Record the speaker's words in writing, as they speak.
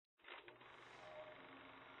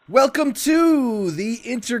Welcome to the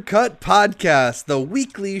Intercut Podcast, the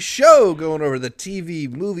weekly show going over the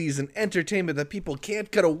TV, movies, and entertainment that people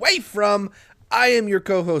can't cut away from. I am your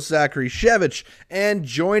co-host, Zachary Shevich, and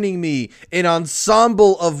joining me, an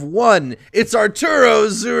ensemble of one, it's Arturo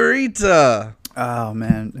Zurita. Oh,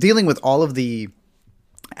 man. Dealing with all of the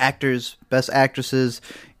actors, best actresses,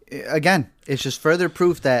 again, it's just further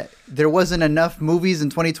proof that there wasn't enough movies in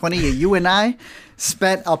 2020. You and I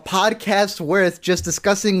spent a podcast worth just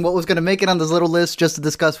discussing what was going to make it on this little list, just to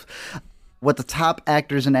discuss what the top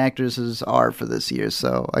actors and actresses are for this year.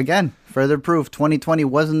 So, again, further proof 2020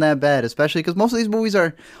 wasn't that bad, especially because most of these movies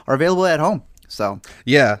are available at home. So,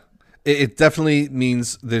 yeah. It definitely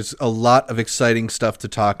means there's a lot of exciting stuff to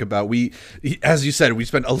talk about. As you said, we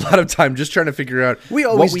spent a lot of time just trying to figure out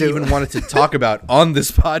what we even wanted to talk about on this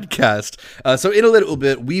podcast. So in a little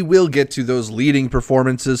bit, we will get to those leading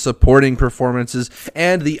performances, supporting performances,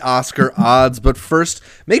 and the Oscar odds. But first,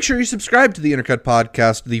 make sure you subscribe to the Intercut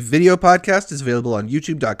Podcast. The video podcast is available on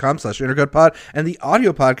youtube.com/intercutpod, and the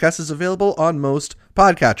audio podcast is available on most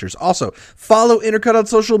podcatchers. Also, follow Intercut on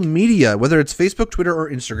social media, whether it's Facebook, Twitter, or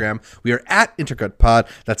Instagram. We are at Intercut Pod.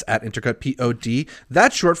 That's at Intercut Pod.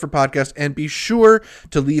 That's short for podcast. And be sure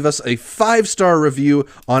to leave us a 5-star review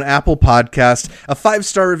on Apple Podcast. A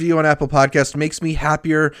 5-star review on Apple Podcast makes me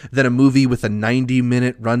happier than a movie with a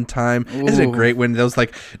 90-minute runtime. Ooh. Isn't it great when those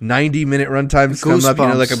 90-minute runtimes come up? You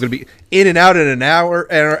know, like I'm going to be in and out in an hour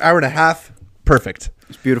and a half. Perfect.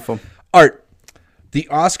 It's beautiful. Art. The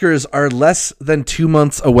Oscars are less than 2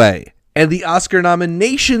 months away, and the Oscar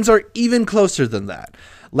nominations are even closer than that.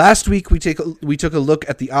 Last week, we took a look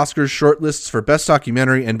at the Oscars shortlists for Best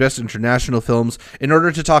Documentary and Best International Films in order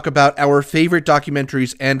to talk about our favorite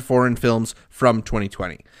documentaries and foreign films from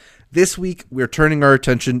 2020. This week, we're turning our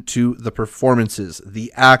attention to the performances, the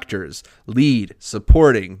actors, lead,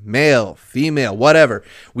 supporting, male, female, whatever.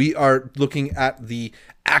 We are looking at the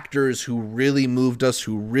actors who really moved us,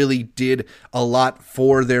 who really did a lot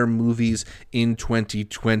for their movies in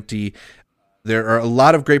 2020. There are a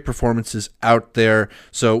lot of great performances out there.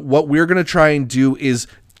 So what we're going to try and do is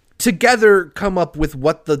together come up with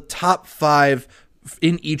what the top 5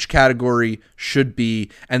 in each category should be,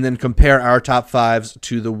 and then compare our top 5s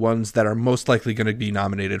to the ones that are most likely going to be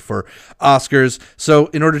nominated for Oscars. So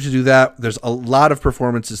in order to do that, there's a lot of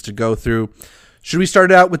performances to go through. Should we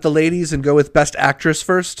start out with the ladies and go with Best Actress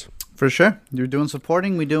first? For sure. You're doing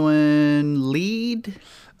supporting, we doing lead?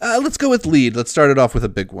 Let's go with lead. Let's start it off with a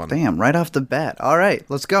big one. Damn, right off the bat. All right,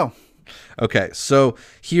 let's go. Okay, so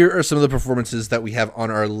here are some of the performances that we have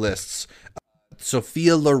on our lists.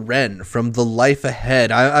 Sophia Loren from The Life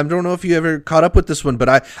Ahead. I don't know if you ever caught up with this one, but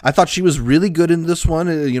I thought she was really good in this one.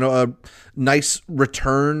 A nice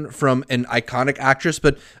return from an iconic actress,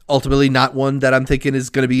 but ultimately not one that I'm thinking is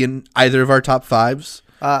going to be in either of our top 5s.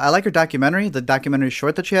 I like her documentary, the documentary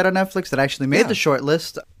short that she had on Netflix that actually made the short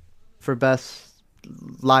list for Best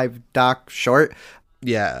Live Doc Short.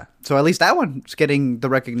 Yeah. So at least that one's getting the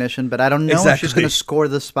recognition, but I don't know if she's going to score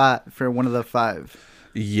the spot for one of the 5.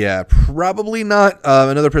 Yeah, probably not.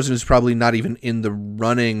 Another person who's probably not even in the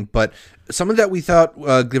running, but someone that we thought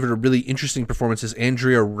gave it a really interesting performance is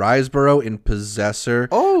Andrea Riseborough in Possessor.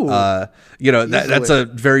 Oh, that's a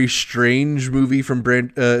very strange movie from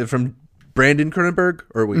Brandon Cronenberg,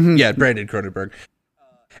 Brandon Cronenberg,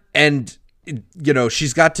 and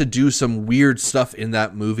she's got to do some weird stuff in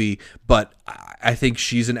that movie, but I think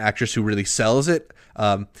she's an actress who really sells it.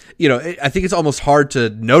 I think it's almost hard to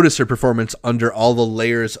notice her performance under all the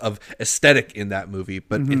layers of aesthetic in that movie,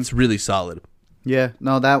 but it's really solid. Yeah,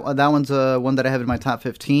 no, that one's one that I have in my top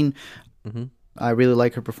 15. Mm-hmm. I really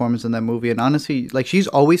like her performance in that movie, and honestly, she's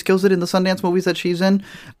always kills it in the Sundance movies that she's in.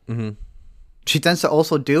 Mm-hmm. She tends to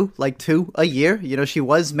also do 2 a year. She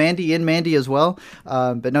was Mandy in Mandy as well.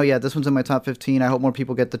 But no, this one's in my top 15. I hope more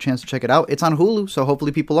people get the chance to check it out. It's on Hulu, so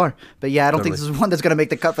hopefully people are. But yeah, I don't think this is one that's going to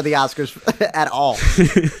make the cut for the Oscars at all.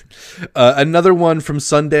 Another one from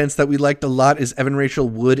Sundance that we liked a lot is Evan Rachel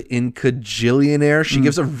Wood in Kajillionaire. She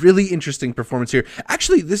gives a really interesting performance here.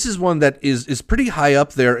 Actually, this is one that is pretty high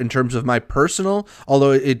up there in terms of my personal,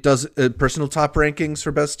 although it does personal top rankings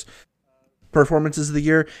for best performances of the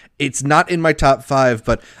year. It's not in my top 5,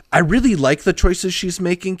 but I really like the choices she's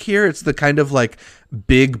making here. It's the kind of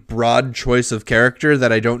big, broad choice of character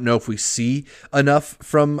that I don't know if we see enough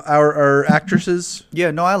from our actresses.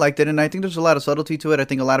 Yeah, no, I liked it, and I think there's a lot of subtlety to it. I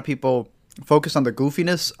think a lot of people focus on the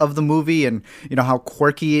goofiness of the movie and how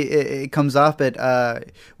quirky it comes off. But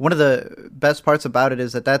one of the best parts about it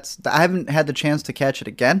is that I haven't had the chance to catch it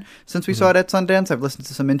again since we saw it at Sundance. I've listened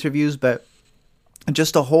to some interviews, but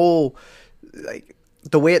just a whole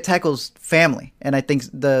the way it tackles family, and I think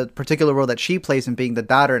the particular role that she plays in being the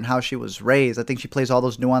daughter and how she was raised, I think she plays all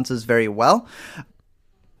those nuances very well.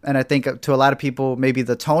 And I think to a lot of people, maybe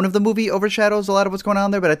the tone of the movie overshadows a lot of what's going on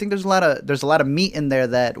there. But I think there's a lot of meat in there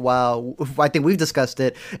that, while I think we've discussed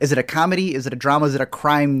it, is it a comedy? Is it a drama? Is it a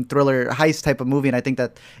crime thriller heist type of movie? And I think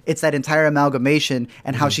that it's that entire amalgamation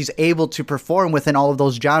and how she's able to perform within all of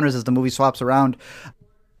those genres as the movie swaps around.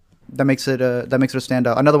 That makes it a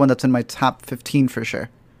standout. Another one that's in my top 15 for sure.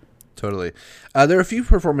 Totally. There are a few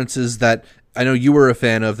performances that I know you were a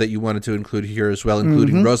fan of that you wanted to include here as well,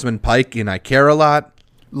 including Rosamund Pike in I Care a Lot.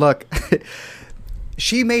 Look,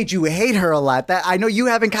 she made you hate her a lot. That I know you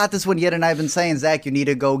haven't caught this one yet, and I've been saying, Zach, you need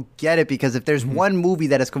to go get it, because if there's one movie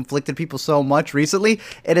that has conflicted people so much recently,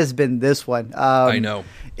 it has been this one. I know.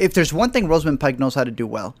 If there's one thing Rosamund Pike knows how to do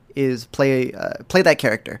well, is play that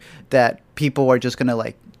character that people are just gonna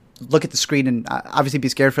like look at the screen and obviously be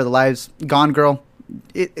scared for their lives. Gone Girl.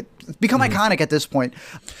 It's become iconic at this point.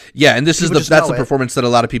 Yeah, and that's the it. performance that a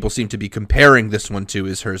lot of people seem to be comparing this one to,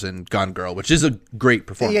 is hers in Gone Girl, which is a great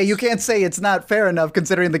performance. Yeah, you can't say it's not fair enough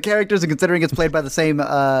considering the characters and considering it's played by the same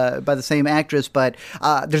actress. But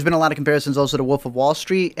there's been a lot of comparisons also to Wolf of Wall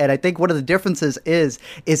Street, and I think one of the differences is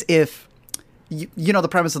if you know the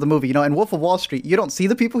premise of the movie. In Wolf of Wall Street, you don't see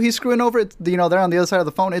the people he's screwing over. They're on the other side of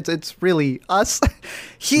the phone. It's really us.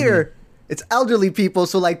 Here. It's elderly people,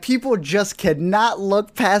 so like people just cannot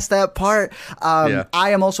look past that part. I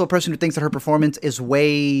am also a person who thinks that her performance is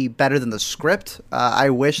way better than the script. I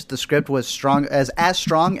wish the script was strong as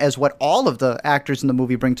strong as what all of the actors in the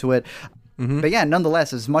movie bring to it. But yeah,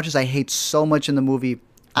 nonetheless, as much as I hate so much in the movie,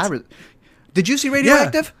 did you see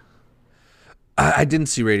Radioactive? I didn't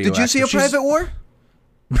see Radioactive. Did you see A Private War?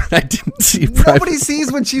 I didn't see Private Nobody sees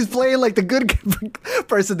when she's playing like the good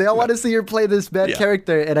person. They all want to see her play this bad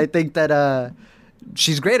character, and I think that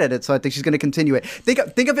she's great at it. So I think she's going to continue it.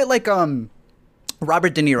 Think of it like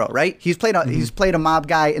Robert De Niro, right? He's played a mob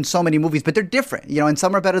guy in so many movies, but they're different, and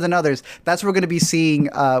some are better than others. That's what we're going to be seeing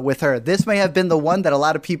with her. This may have been the one that a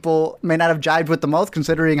lot of people may not have jived with the most,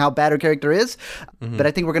 considering how bad her character is. But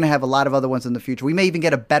I think we're going to have a lot of other ones in the future. We may even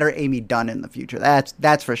get a better Amy Dunn in the future.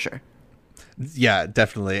 That's for sure. Yeah,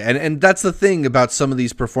 definitely. And that's the thing about some of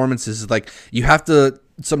these performances, is like you have to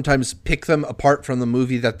sometimes pick them apart from the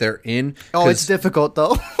movie that they're in. Oh, it's difficult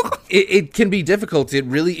though. it can be difficult. It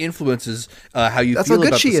really influences how you feel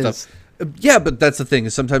about the stuff. Yeah, but that's the thing.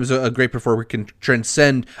 Is sometimes a great performer can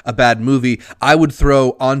transcend a bad movie. I would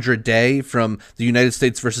throw Andra Day from The United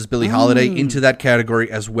States versus Billie Holiday into that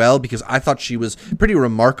category as well, because I thought she was pretty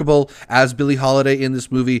remarkable as Billie Holiday in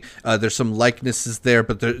this movie. There's some likenesses there,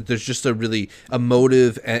 but there's just a really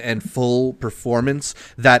emotive and full performance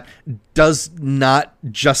that does not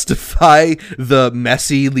justify the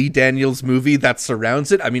messy Lee Daniels movie that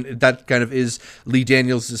surrounds it. I mean, that kind of is Lee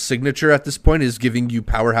Daniels' signature at this point, is giving you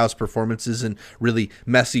powerhouse performances and really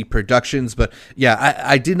messy productions. But yeah,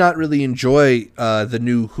 I did not really enjoy the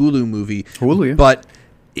new Hulu movie. But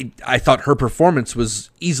I thought her performance was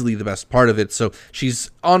easily the best part of it. So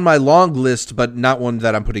she's on my long list, but not one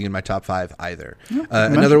that I'm putting in my top 5 either.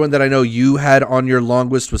 Another one that I know you had on your long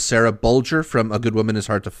list was Sarah Bulger from A Good Woman Is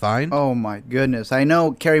Hard to Find. Oh my goodness. I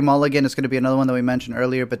know Carey Mulligan is going to be another one that we mentioned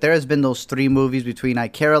earlier, but there has been those 3 movies between I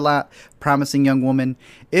Care a Lot, Promising Young Woman.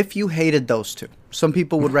 If you hated those 2, some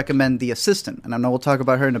people would recommend The Assistant, and I know we'll talk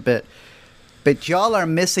about her in a bit. But y'all are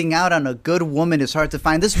missing out on A Good Woman Is Hard to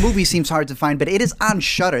Find. This movie seems hard to find, but it is on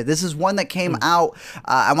Shudder. This is one that came out,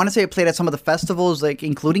 I want to say it played at some of the festivals, like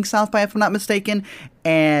including South by, if I'm not mistaken.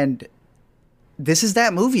 And this is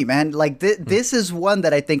that movie, man. Like this is one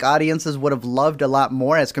that I think audiences would have loved a lot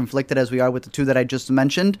more, as conflicted as we are with the 2 that I just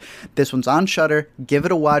mentioned. This one's on Shudder. Give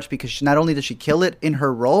it a watch, because not only does she kill it in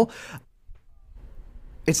her role,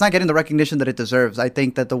 it's not getting the recognition that it deserves. I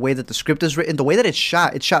think that the way that the script is written, the way that it's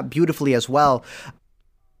shot beautifully as well.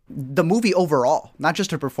 The movie overall, not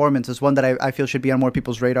just her performance, is one that I feel should be on more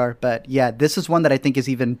people's radar. But yeah, this is one that I think is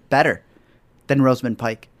even better than Rosamund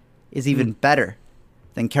Pike, is even better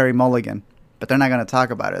than Carey Mulligan. But they're not going to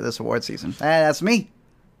talk about it this award season. That's me.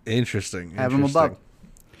 Interesting. I have him above.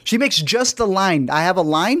 She makes just the line. I have a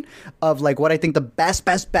line of like what I think the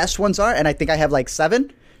best ones are, and I think I have like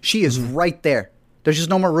 7. She is right there. There's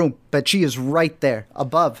just no more room, but she is right there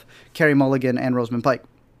above Carey Mulligan and Rosamund Pike.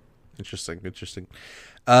 Interesting.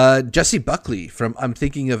 Jessie Buckley from I'm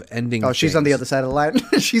Thinking of Ending Things. She's on the other side of the line.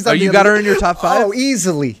 You got her in your top 5? Oh,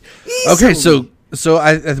 easily. Okay, so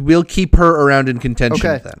we'll keep her around in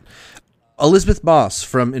contention then. Elizabeth Moss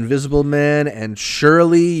from Invisible Man and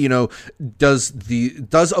Shirley,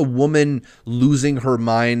 does a woman losing her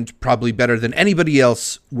mind probably better than anybody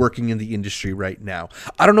else working in the industry right now.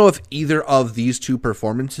 I don't know if either of these two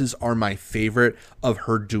performances are my favorite of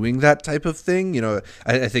her doing that type of thing.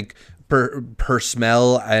 I think Per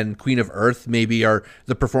Smell and Queen of Earth maybe are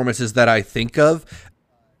the performances that I think of.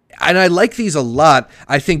 And I like these a lot.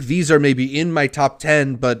 I think these are maybe in my top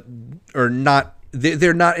 10, but are not.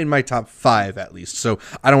 They're not in my top 5 at least. So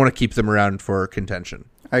I don't want to keep them around for contention.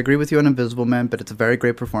 I agree with you on Invisible Man, but it's a very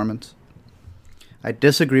great performance. I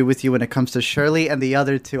disagree with you when it comes to Shirley and the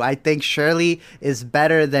other two. I think Shirley is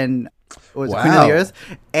better than Queen of the Earth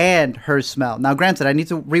and Her Smell. Now, granted, I need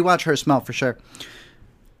to rewatch Her Smell for sure.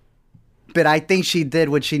 But I think she did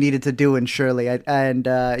what she needed to do in Shirley.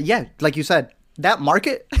 Like you said, that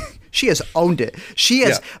market, she has owned it. She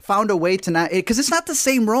has found a way to not, because it's not the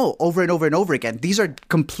same role over and over and over again. These are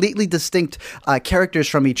completely distinct characters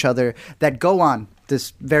from each other that go on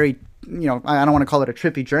this very, I don't want to call it a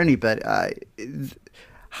trippy journey, but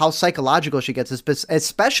how psychological she gets,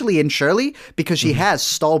 especially in Shirley, because she has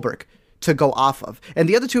Stolberg to go off of. And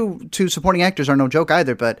the other two supporting actors are no joke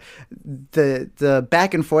either, but the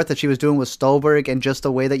back and forth that she was doing with Stolberg and just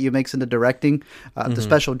the way that you mix into directing, the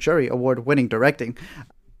Special Jury Award-winning directing,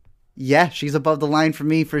 she's above the line for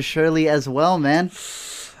me for Shirley as well, man.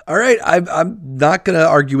 All right, I'm not going to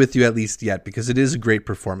argue with you at least yet, because it is a great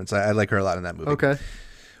performance. I like her a lot in that movie. Okay.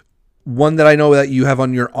 One that I know that you have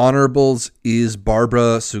on your honorables is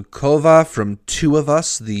Barbara Sukowa from Two of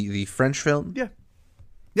Us, the French film.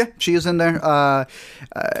 Yeah, she is in there.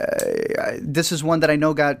 This is one that I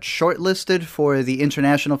know got shortlisted for the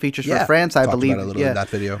international features for France. I believe about it a little in that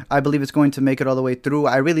video. I believe it's going to make it all the way through.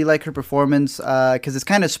 I really like her performance because it's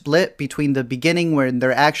kind of split between the beginning where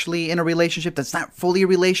they're actually in a relationship that's not fully a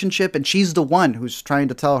relationship, and she's the one who's trying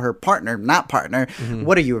to tell her partner,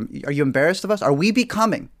 what are you embarrassed of us? Are we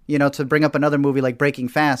becoming? To bring up another movie like Breaking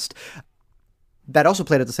Fast, that also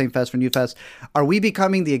played at the same Fast and New Fest. Are we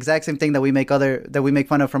becoming the exact same thing that we make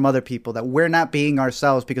fun of from other people? That we're not being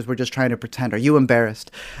ourselves because we're just trying to pretend? Are you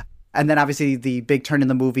embarrassed? And then obviously the big turn in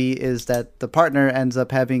the movie is that the partner ends up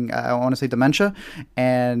having, I want to say dementia.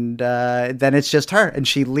 And then it's just her. And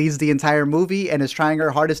she leads the entire movie and is trying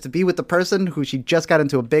her hardest to be with the person who she just got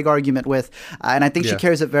into a big argument with. And I think she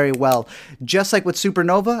carries it very well. Just like with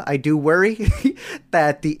Supernova, I do worry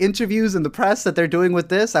that the interviews and the press that they're doing with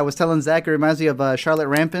this, I was telling Zach, it reminds me of Charlotte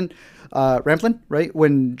Rampling, right?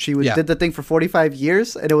 When she did the thing for 45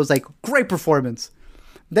 years and it was like, great performance.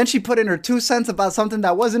 Then she put in her 2 cents about something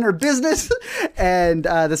that wasn't her business. And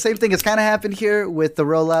the same thing has kind of happened here with the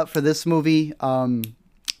rollout for this movie,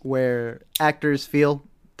 where actors feel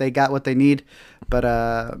they got what they need. But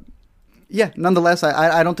nonetheless,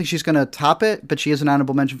 I don't think she's going to top it, but she is an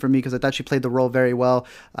honorable mention for me because I thought she played the role very well,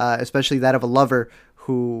 especially that of a lover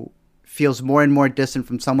who feels more and more distant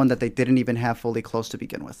from someone that they didn't even have fully close to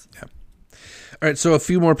begin with. Yeah. All right, so a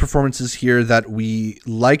few more performances here that we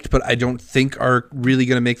liked, but I don't think are really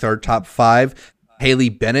going to make our top 5. Haley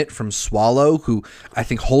Bennett from Swallow, who I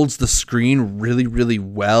think holds the screen really, really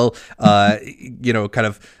well. Kind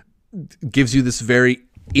of gives you this very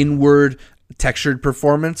inward, textured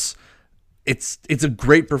performance. It's a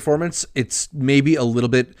great performance. It's maybe a little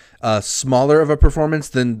bit smaller of a performance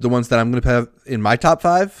than the ones that I'm going to have in my top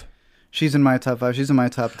 5. She's in my top 5. She's in my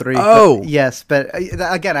top 3. Oh. But yes, but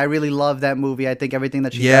again, I really love that movie. I think everything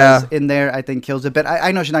that she does in there, I think kills it. But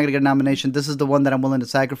I know she's not going to get a nomination. This is the one that I'm willing to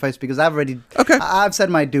sacrifice because I've said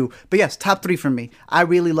my due. But yes, top 3 for me. I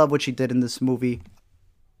really love what she did in this movie.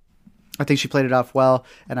 I think she played it off well,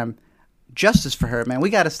 and I'm justice for her, man. We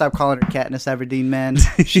got to stop calling her Katniss Everdeen, man.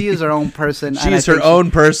 She is her own person. She is her own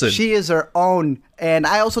person. She is her own. And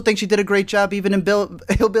I also think she did a great job even in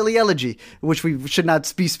Hillbilly Elegy, which we should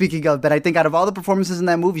not be speaking of. But I think out of all the performances in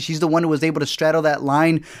that movie, she's the one who was able to straddle that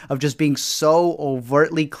line of just being so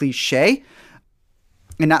overtly cliche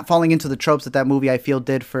and not falling into the tropes that movie, I feel,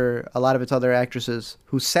 did for a lot of its other actresses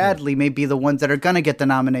who sadly may be the ones that are going to get the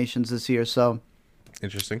nominations this year. So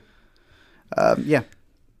interesting. Yeah.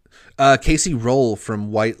 Casey Roll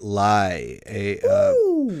from White Lie, a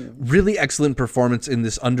really excellent performance in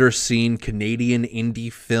this underseen Canadian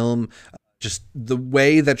indie film. Just the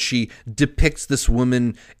way that she depicts this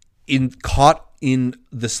woman caught in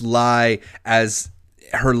this lie as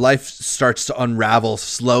her life starts to unravel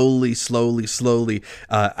slowly.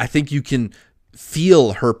 I think you can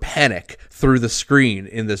feel her panic through the screen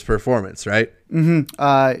in this performance, right?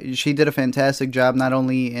 Mm-hmm. She did a fantastic job, not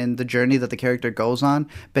only in the journey that the character goes on,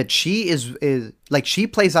 but she is like, she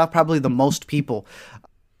plays off probably the most people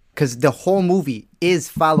because the whole movie is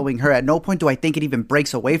following her. At no point do I think it even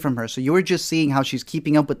breaks away from her. So you were just seeing how she's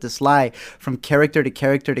keeping up with this lie from character to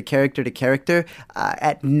character to character to character.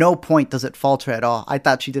 At no point does it falter at all. I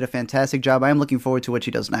thought she did a fantastic job. I am looking forward to what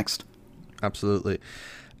she does next. Absolutely.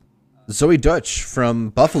 Zoe Deutsch from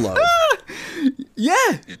Buffalo.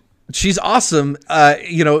 Yeah. She's awesome.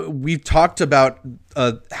 We've talked about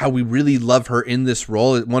how we really love her in this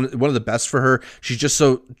role. One of the best for her. She's just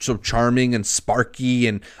so charming and sparky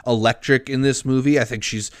and electric in this movie. I think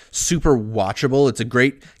she's super watchable. It's a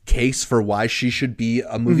great case for why she should be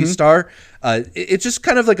a movie star. It's just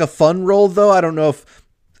kind of like a fun role, though. I don't know if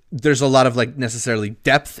there's a lot of like necessarily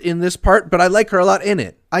depth in this part, but I like her a lot in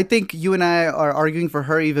it. I think you and I are arguing for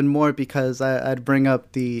her even more because I'd bring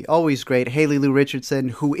up the always great Haley Lou Richardson,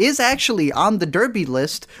 who is actually on the Derby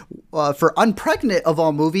list for Unpregnant of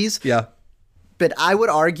all movies. Yeah. But I would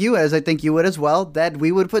argue, as I think you would as well, that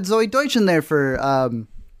we would put Zoe Deutsch in there for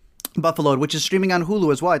Buffalo, which is streaming on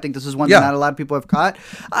Hulu as well. I think this is one that not a lot of people have caught.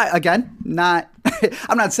 I'm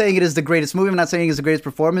not saying it is the greatest movie. I'm not saying it's the greatest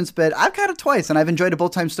performance, but I've caught it twice and I've enjoyed it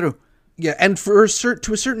both times through. Yeah, and to a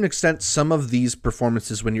certain extent, some of these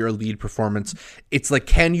performances, when you're a lead performance, it's like,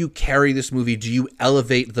 can you carry this movie? Do you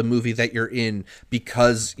elevate the movie that you're in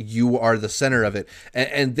because you are the center of it?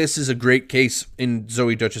 And this is a great case in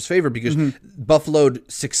Zoe Deutsch's favor because Buffalo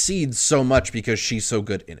succeeds so much because she's so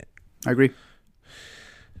good in it. I agree.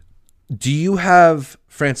 Do you have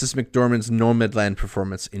Frances McDormand's Nomadland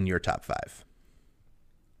performance in your top 5?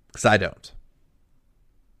 Because I don't.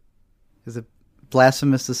 Is it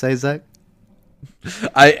blasphemous to say, Zach?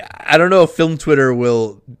 I don't know if Film Twitter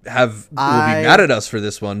will be mad at us for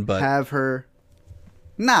this one, but have her.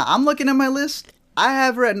 Nah, I'm looking at my list. I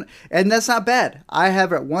have her at, and that's not bad. I have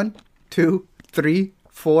her at 1, 2, 3,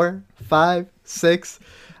 4, 5, 6.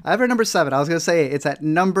 I have her number 7. I was gonna say it's at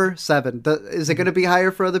number 7. Is it gonna be higher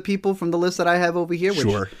for other people from the list that I have over here?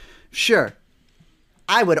 Sure.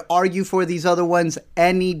 I would argue for these other ones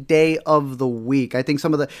any day of the week. I think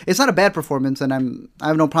it's not a bad performance, and I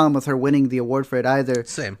have no problem with her winning the award for it either.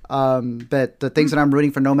 Same. But the things that I'm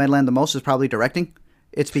rooting for Nomadland the most is probably directing.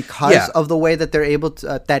 It's because of the way that they're able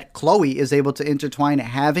to, that Chloe is able to intertwine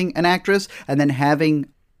having an actress and then having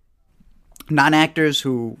non-actors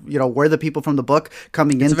who, were the people from the book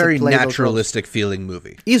coming in to play those roles. It's a very naturalistic feeling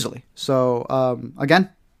movie. Easily. So, again,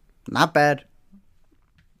 not bad.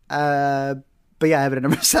 But yeah, I have it at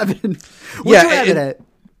number 7. What do you have it at?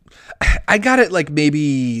 I got it like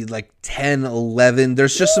maybe like 10, 11.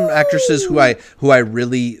 There's just some actresses who I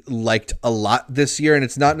really liked a lot this year, and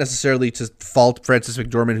it's not necessarily to fault Frances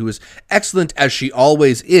McDormand, who is excellent as she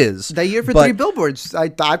always is. That year for 3 Billboards, I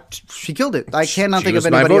thought she killed it. I cannot think of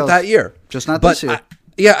anybody else that year. Just not this year.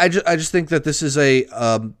 I just think that this is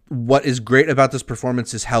what is great about this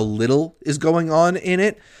performance is how little is going on in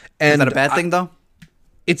it. And is that a bad thing though?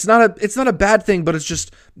 It's not a bad thing, but it's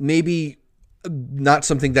just maybe not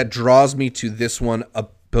something that draws me to this one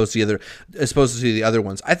opposed to the other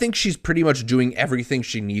ones. I think she's pretty much doing everything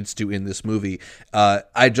she needs to in this movie.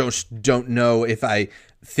 I just don't know if I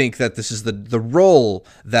think that this is the role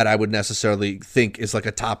that I would necessarily think is like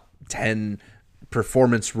a top 10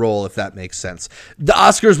 performance role, if that makes sense. The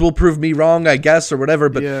Oscars will prove me wrong, I guess, or whatever,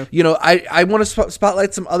 but I want to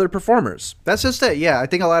spotlight some other performers. That's just it. I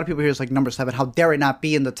think a lot of people here is like number 7, how dare it not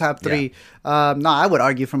be in the top 3? No, I would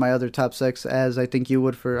argue for my other top 6, as I think you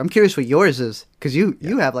would for, I'm curious what yours is, because you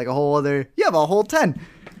have like you have a whole 10.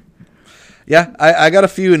 I got a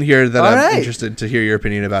few in here that I'm interested to hear your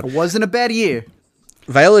opinion about. It wasn't a bad year.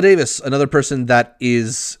 Viola Davis, another person that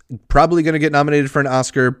is probably going to get nominated for an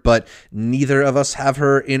Oscar, but neither of us have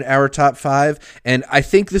her in our top 5. And I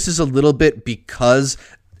think this is a little bit because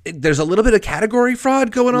there's a little bit of category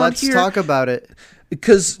fraud going on here. Let's talk about it.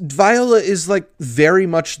 Because Viola is like very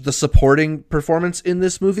much the supporting performance in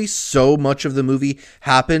this movie. So much of the movie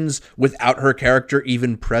happens without her character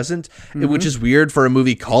even present, which is weird for a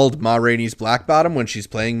movie called Ma Rainey's Black Bottom when she's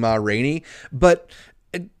playing Ma Rainey. But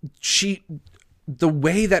the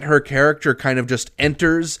way that her character kind of just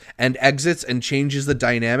enters and exits and changes the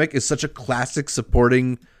dynamic is such a classic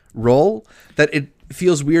supporting role that it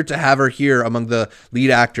feels weird to have her here among the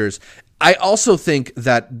lead actors. I also think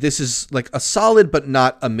that this is like a solid but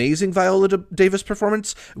not amazing Viola Davis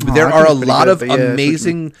performance. There are a lot of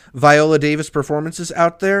amazing Viola Davis performances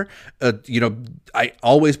out there. I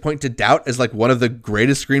always point to Doubt as like one of the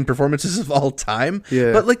greatest screen performances of all time.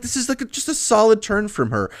 But like this is like just a solid turn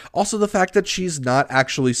from her. Also, the fact that she's not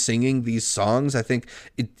actually singing these songs, I think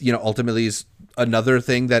it ultimately is another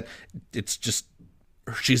thing that it's just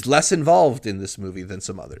she's less involved in this movie than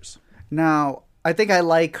some others. Now, I think I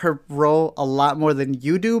like her role a lot more than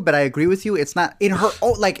you do, but I agree with you. It's not in her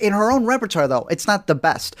own, like in her own repertoire though. It's not the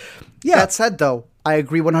best. Yeah. That said though, I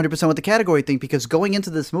agree 100% with the category thing because going into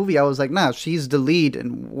this movie, I was like, nah, she's the lead.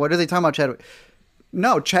 And what are they talking about, Chadwick?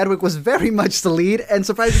 No, Chadwick was very much the lead, and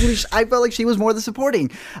surprisingly, I felt like she was more the supporting.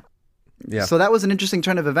 Yeah. So that was an interesting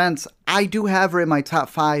turn of events. I do have her in my top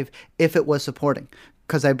 5 if it was supporting,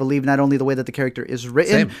 because I believe not only the way that the character is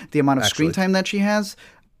written, Same, the amount of actually. screen time that she has,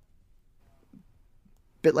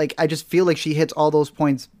 but like I just feel like she hits all those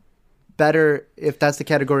points better if that's the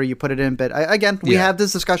category you put it in. But again, we have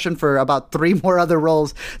this discussion for about 3 more other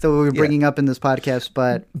roles that we were bringing up in this podcast.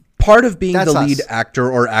 But part of being the lead us.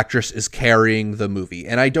 actor or actress is carrying the movie,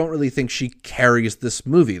 and I don't really think she carries this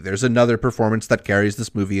movie. There's another performance that carries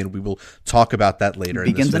this movie, and we will talk about that later.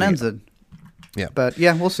 Begins in and this video. ends it. Yeah, But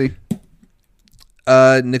yeah, we'll see.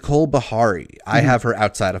 Nicole Bahari. I have her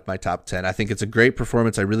outside of my top 10. I think it's a great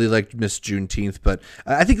performance. I really liked Miss Juneteenth, but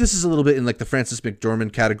I think this is a little bit in like the Frances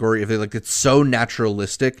McDormand category. If they like, it's so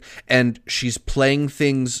naturalistic, and she's playing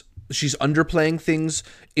things. She's underplaying things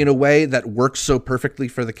in a way that works so perfectly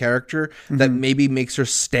for the character that maybe makes her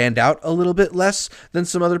stand out a little bit less than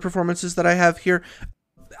some other performances that I have here.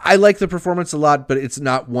 I like the performance a lot, but it's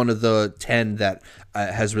not one of the 10 that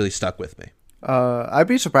has really stuck with me. I'd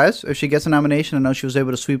be surprised if she gets a nomination. I know she was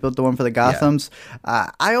able to sweep up the one for the Gothams.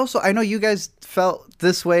 I know you guys felt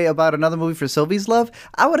this way about another movie for Sylvie's Love.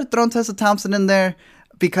 I would have thrown Tessa Thompson in there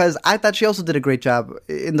because I thought she also did a great job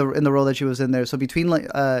in the role that she was in there. So between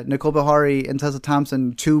Nicole Bahari and Tessa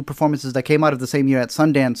Thompson, 2 performances that came out of the same year at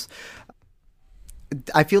Sundance,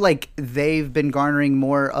 I feel like they've been garnering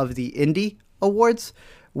more of the indie awards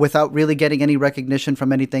without really getting any recognition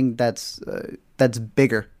from anything that's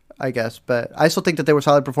bigger, I guess. But I still think that they were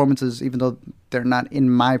solid performances, even though they're not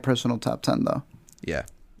in my personal top 10, though. Yeah.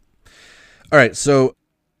 All right, so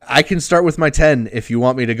I can start with my 10 if you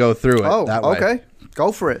want me to go through it that way. Okay.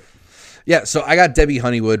 Go for it. Yeah, so I got Debbie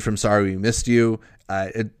Honeywood from Sorry We Missed You.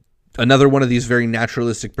 Another one of these very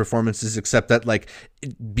naturalistic performances, except that, like,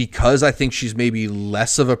 because I think she's maybe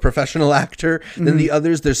less of a professional actor than the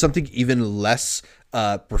others, there's something even less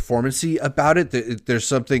performance-y about it. There's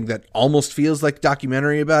something that almost feels like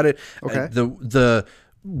documentary about it. Okay. The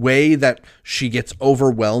way that she gets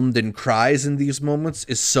overwhelmed and cries in these moments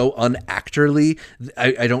is so unactorly.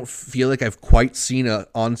 I don't feel like I've quite seen a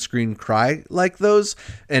on-screen cry like those,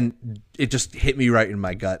 and it just hit me right in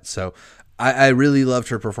my gut. So I really loved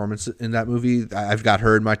her performance in that movie. I've got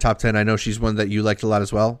her in my top 10. I know she's one that you liked a lot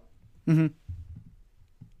as well. Mm-hmm.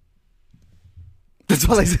 That's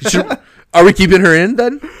all I said. Are we keeping her in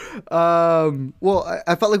then? Well,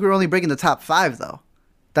 I felt like we were only breaking the top 5, though.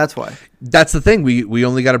 That's why. That's the thing. We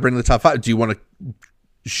only got to bring the top 5. Do you want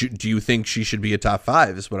to? Do you think she should be a top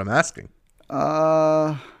 5? Is what I'm asking.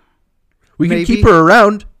 We can keep her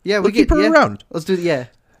around. Yeah, we'll keep her around. Let's do. Yeah.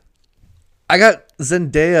 I got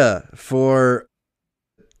Zendaya for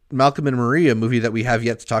Malcolm and Marie, a movie that we have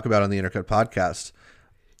yet to talk about on the Intercut podcast.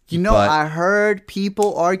 You know, I heard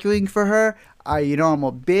people arguing for her. I'm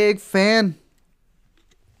a big fan.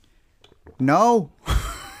 No.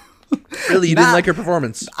 Really, you didn't like her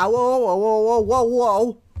performance?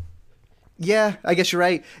 Whoa. Yeah, I guess you're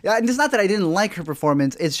right. And it's not that I didn't like her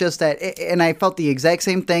performance. It's just that, and I felt the exact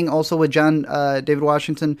same thing also with John David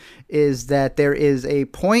Washington, is that there is a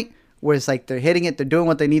point where it's like they're hitting it, they're doing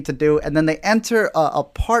what they need to do, and then they enter a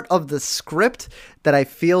part of the script that I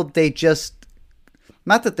feel they just,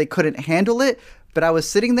 not that they couldn't handle it, but I was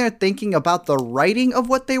sitting there thinking about the writing of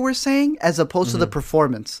what they were saying as opposed to the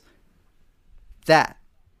performance. That.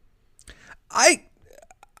 I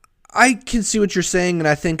can see what you're saying, and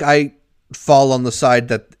I think I fall on the side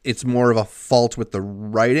that it's more of a fault with the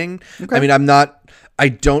writing. Okay. I mean, I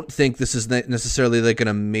don't think this is necessarily like an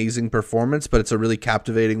amazing performance, but it's a really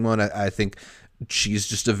captivating one. I think she's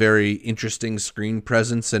just a very interesting screen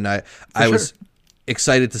presence, and I was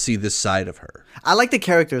excited to see this side of her. I like the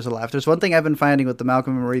characters a lot. If there's one thing I've been finding with the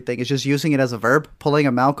Malcolm and Marie thing, is just using it as a verb, pulling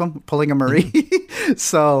a Malcolm, pulling a Marie.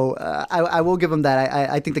 So I will give them that.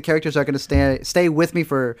 I think the characters are going to stay with me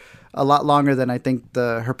for a lot longer than I think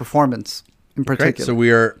her performance in particular. Great. So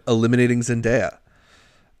we are eliminating Zendaya.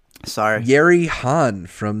 Sorry. Yeri Han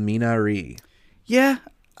from Minari. Yeah.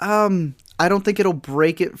 I don't think it'll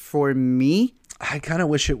break it for me. I kind of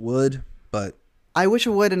wish it would, but I wish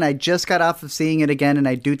it would, and I just got off of seeing it again, and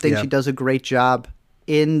I do think she does a great job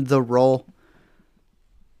in the role.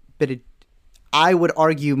 But I would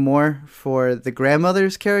argue more for the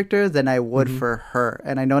grandmother's character than I would for her.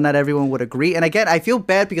 And I know not everyone would agree. And again, I feel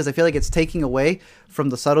bad because I feel like it's taking away from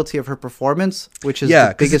the subtlety of her performance, which is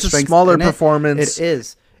the biggest it's a strength. Smaller performance. It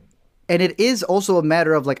is. And it is also a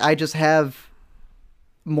matter of, like, I just have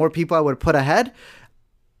more people I would put ahead.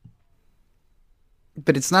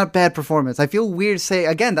 But it's not a bad performance. I feel weird saying,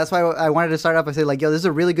 again, that's why I wanted to start off by saying, like, yo, this is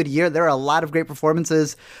a really good year. There are a lot of great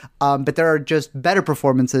performances, but there are just better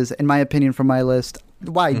performances, in my opinion, from my list.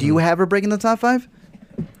 Why? Do you have her breaking the top 5?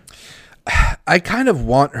 I kind of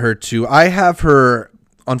want her to. I have her,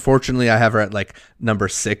 unfortunately, I have her at like number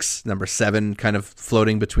 6, number 7, kind of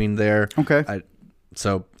floating between there. Okay.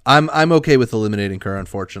 So I'm okay with eliminating her,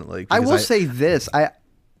 unfortunately. I will say this.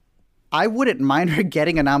 I wouldn't mind her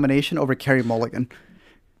getting a nomination over Carey Mulligan.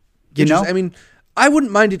 You know? I mean, I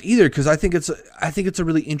wouldn't mind it either because I think it's a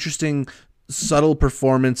really interesting, subtle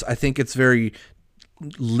performance. I think it's very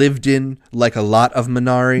lived in, like a lot of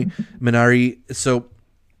Minari. So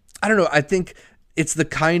I don't know. I think it's the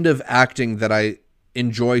kind of acting that I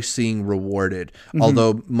enjoy seeing rewarded.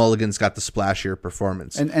 Although Mulligan's got the splashier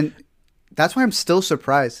performance, and that's why I'm still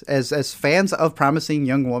surprised. As fans of Promising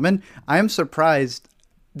Young Woman, I am surprised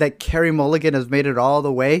that Carey Mulligan has made it all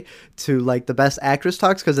the way to like the Best Actress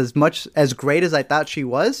talks, because as great as I thought she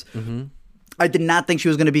was, I did not think she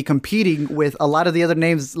was going to be competing with a lot of the other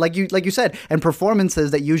names, like you said, and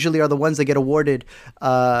performances that usually are the ones that get awarded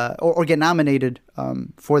or get nominated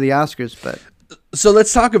for the Oscars. But so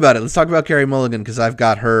let's talk about it. Let's talk about Carey Mulligan, because I've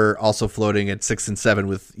got her also floating at 6 and 7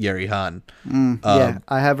 with Yeri Han. Yeah,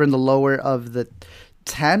 I have her in the lower of the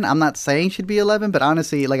 10. I'm not saying she'd be 11, but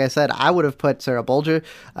honestly, like I said, I would have put Sarah Bolger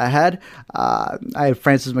ahead. I have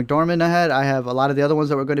Frances McDormand ahead. I have a lot of the other ones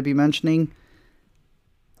that we're going to be mentioning.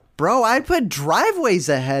 Bro, I'd put Driveways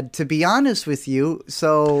ahead, to be honest with you.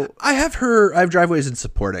 So I have Driveways in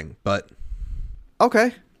supporting, but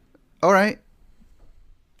okay, all right.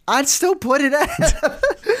 I'd still put it ahead.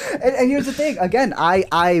 and here's the thing. Again,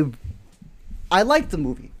 I like the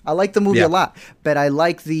movie. I like the movie a lot, but I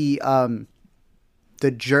like the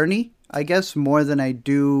journey, I guess, more than I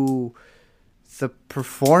do the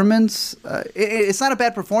performance. It's not a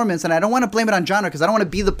bad performance, and I don't want to blame it on genre, because I don't want to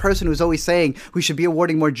be the person who's always saying we should be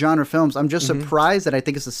awarding more genre films. I'm just surprised that I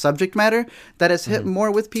think it's the subject matter that has hit more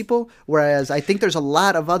with people, whereas I think there's a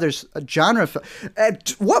lot of others genre.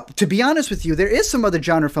 To be honest with you, there is some other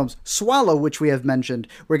genre films. Swallow, which we have mentioned.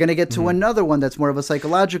 We're going to get to another one that's more of a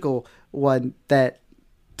psychological one that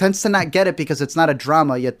tends to not get it because it's not a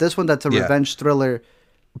drama, yet this one that's a revenge thriller.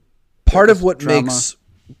 Part of what makes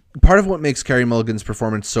Carey Mulligan's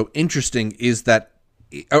performance so interesting is that,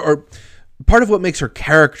 or part of what makes her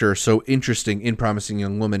character so interesting in Promising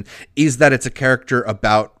Young Woman is that it's a character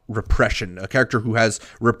about repression, a character who has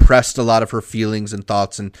repressed a lot of her feelings and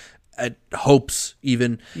thoughts and hopes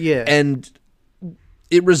even. Yeah. And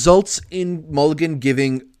it results in Mulligan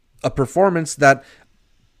giving a performance that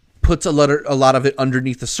puts a lot of it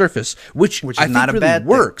underneath the surface, which I think not a really bad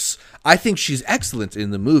works. I think she's excellent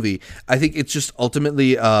in the movie. I think it's just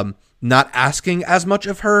ultimately not asking as much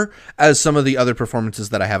of her as some of the other performances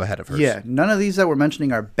that I have ahead of hers. Yeah, none of these that we're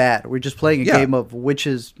mentioning are bad. We're just playing a game of which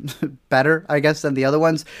is better, I guess, than the other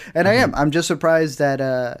ones. And I'm just surprised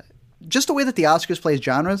that just the way that the Oscars plays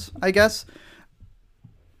genres, I guess.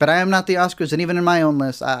 But I am not the Oscars, and even in my own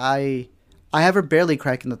list, I have her barely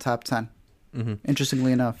cracking the top 10.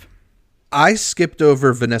 Interestingly enough. I skipped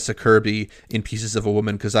over Vanessa Kirby in Pieces of a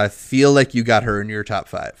Woman because I feel like you got her in your top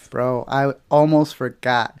 5. Bro, I almost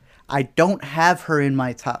forgot. I don't have her in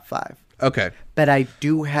my top 5. Okay. But I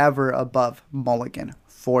do have her above Mulligan,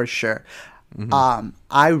 for sure.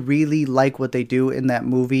 I really like what they do in that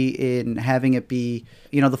movie in having it be,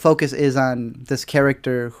 the focus is on this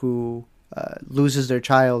character who loses their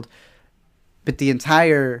child. But the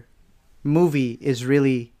entire movie is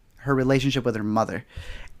really her relationship with her mother.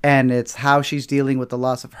 And it's how she's dealing with the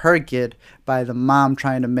loss of her kid by the mom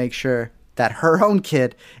trying to make sure that her own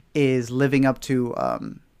kid is living up to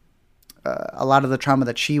a lot of the trauma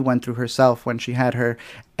that she went through herself when she had her.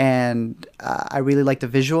 And I really like the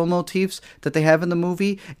visual motifs that they have in the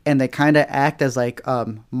movie. And they kind of act as like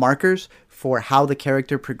markers for how the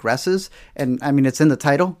character progresses. And I mean, it's in the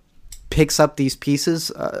title. Picks up these pieces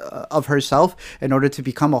of herself in order to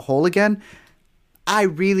become a whole again. I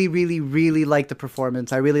really, really, really like the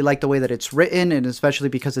performance. I really like the way that it's written, and especially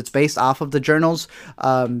because it's based off of the journals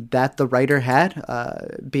that the writer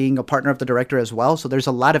had, being a partner of the director as well. So there's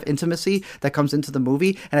a lot of intimacy that comes into the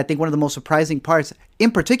movie. And I think one of the most surprising parts,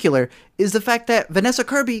 in particular, is the fact that Vanessa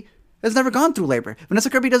Kirby has never gone through labor.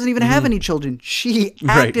 Vanessa Kirby doesn't even have any children. She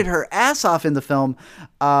acted her ass off in the film.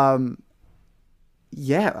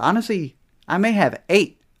 Yeah, honestly, I may have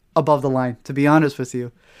 8 above the line, to be honest with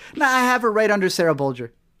you. Nah, I have her right under Sarah Bolger.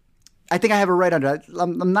 I think I have her right under.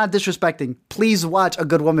 I'm not disrespecting. Please watch A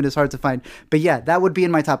Good Woman is Hard to Find. But yeah, that would be in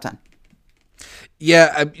my top 10.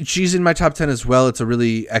 Yeah, she's in my top 10 as well. It's a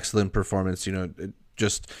really excellent performance.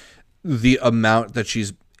 just the amount that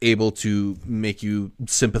she's able to make you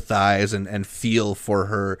sympathize and feel for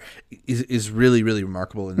her is really, really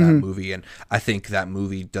remarkable in that movie. And I think that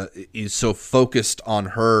movie is so focused on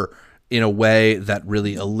her in a way that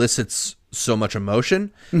really elicits so much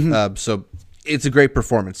emotion. So it's a great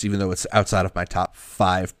performance, even though it's outside of my top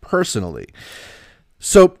 5 personally.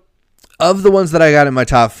 So of the ones that I got in my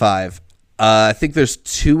top 5, I think there's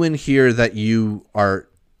 2 in here that you are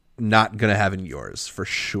not going to have in yours for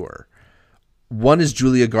sure. One is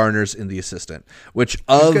Julia Garner's in The Assistant, which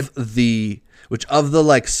of the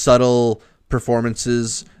like subtle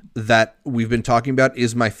performances that we've been talking about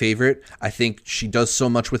is my favorite. I think she does so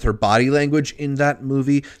much with her body language in that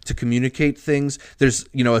movie to communicate things. There's,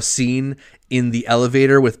 a scene in the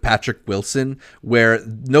elevator with Patrick Wilson where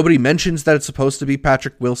nobody mentions that it's supposed to be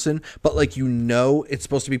Patrick Wilson, but it's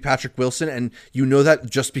supposed to be Patrick Wilson, and that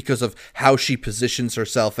just because of how she positions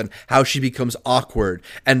herself and how she becomes awkward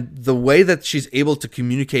and the way that she's able to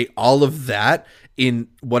communicate all of that in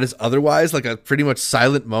what is otherwise like a pretty much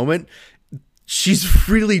silent moment. She's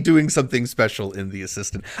really doing something special in The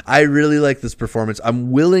Assistant. I really like this performance. I'm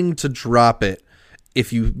willing to drop it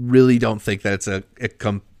if you really don't think that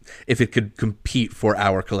if it could compete for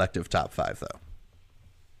our collective top 5, though.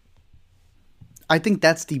 I think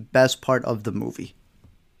that's the best part of the movie.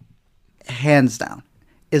 Hands down.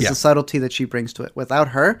 Is the subtlety that she brings to it. Without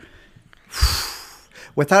her,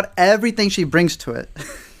 without everything she brings to it,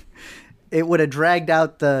 it would have dragged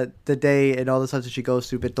out the day and all the stuff that she goes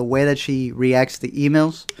through. But the way that she reacts to the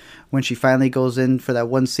emails when she finally goes in for that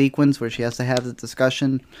one sequence where she has to have the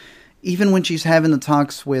discussion, even when she's having the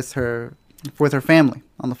talks with her family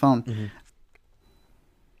on the phone,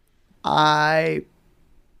 I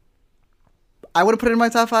would have put it in my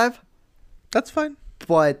top 5. That's fine.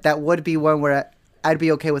 But that would be one where I'd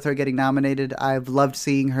be okay with her getting nominated. I've loved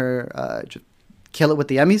seeing her just kill it with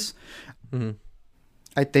the Emmys.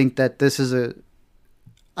 I think that this is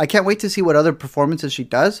I can't wait to see what other performances she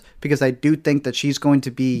does, because I do think that she's going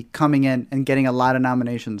to be coming in and getting a lot of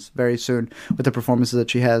nominations very soon with the performances that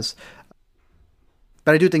she has.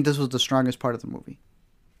 But I do think this was the strongest part of the movie,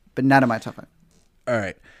 but not in my top 5. All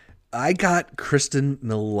right. I got Kristen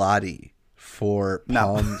Milotti for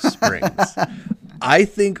Palm Springs. I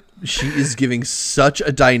think she is giving such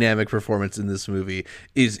a dynamic performance in this movie,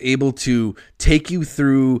 is able to take you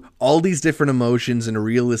through all these different emotions in a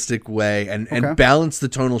realistic way and balance the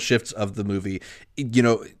tonal shifts of the movie.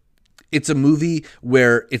 It's a movie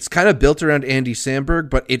where it's kind of built around Andy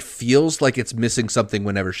Samberg, but it feels like it's missing something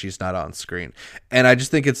whenever she's not on screen. And I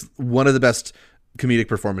just think it's one of the best comedic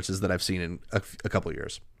performances that I've seen in a couple of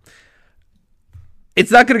years. It's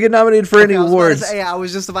not going to get nominated for any awards. I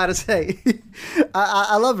was just about to say,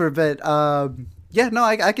 I love her, but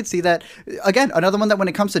I could see that. Again, another one that when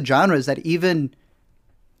it comes to genres, that even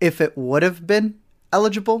if it would have been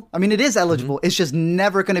eligible, I mean, it is eligible. It's just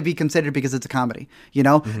never going to be considered because it's a comedy.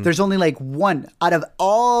 There's only like one out of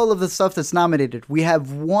all of the stuff that's nominated. We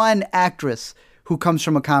have one actress who comes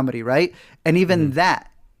from a comedy, right? And even that,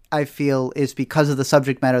 I feel, is because of the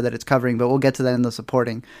subject matter that it's covering. But we'll get to that in the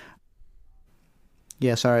supporting.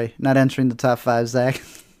 Yeah, sorry. Not entering the top 5, Zach.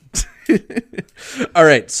 All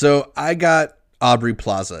right. So I got Aubrey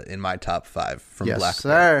Plaza in my top 5 from Black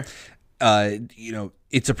Mirror.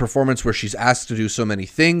 It's a performance where she's asked to do so many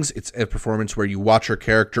things. It's a performance where you watch her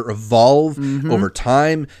character evolve over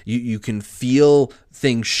time. You can feel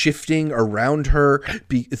things shifting around her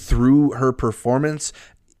through her performance.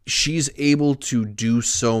 She's able to do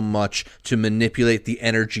so much to manipulate the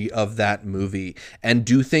energy of that movie and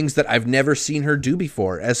do things that I've never seen her do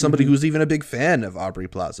before. As somebody who's even a big fan of Aubrey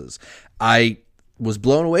Plaza's, I was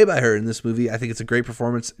blown away by her in this movie. I think it's a great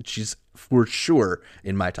performance. She's for sure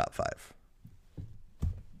in my top 5.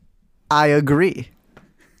 I agree.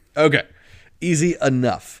 Okay. Easy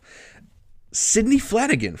enough. Sydney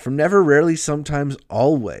Flanagan from Never, Rarely, Sometimes,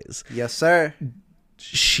 Always. Yes, sir.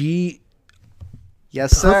 She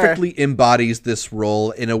perfectly embodies this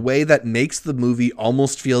role in a way that makes the movie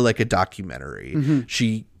almost feel like a documentary.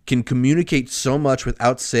 She can communicate so much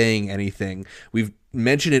without saying anything. We've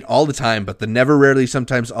mentioned it all the time, but the Never, Rarely,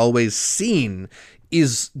 Sometimes, Always scene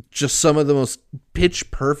is just some of the most pitch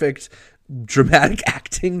perfect dramatic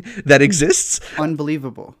acting that exists.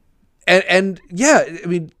 Unbelievable. And yeah, I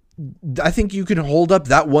mean, I think you can hold up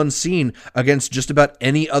that one scene against just about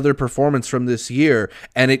any other performance from this year,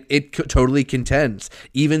 and it totally contends.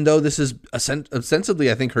 Even though this is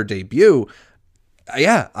ostensibly, I think, her debut,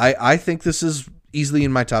 I think this is easily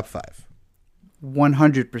in my top 5.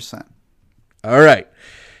 100%. All right.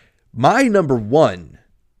 My number 1,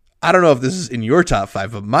 I don't know if this is in your top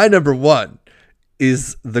 5, but my number 1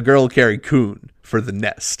 is the girl Carrie Coon for The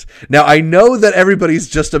Nest. Now, I know that everybody's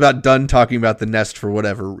just about done talking about The Nest for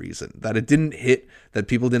whatever reason, that it didn't hit, that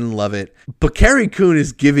people didn't love it. But Carrie Coon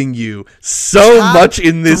is giving you so Top much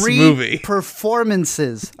in this 3 movie.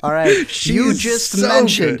 performances. All right. She You is just so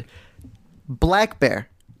mentioned good. Black Bear,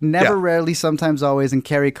 Never, Yeah. Rarely, Sometimes, Always, and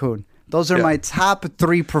Carrie Coon. Those are Yeah. my top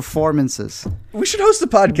 3 performances. We should host a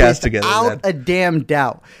podcast together, man. Without a damn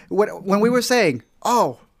doubt. When we were saying,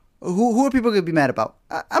 oh, who are people going to be mad about?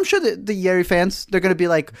 I'm sure that the Yeri fans, they're going to be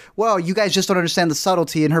like, well, you guys just don't understand the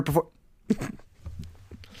subtlety in her performance.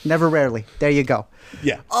 Never, Rarely. There you go.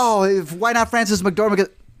 Yeah. Oh, why not Frances McDormand?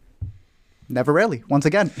 Never, Rarely. Once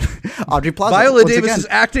again. Audrey Plaza. Viola once Davis again. is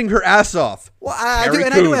acting her ass off. Well, I do Carrie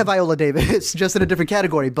have Coon. Viola Davis, just in a different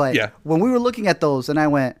category. But Yeah. when we were looking at those, and I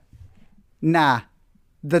went, nah,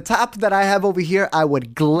 the top that I have over here, I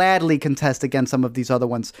would gladly contest against some of these other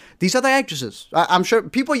ones. These other actresses, I'm sure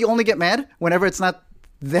people, you only get mad whenever it's not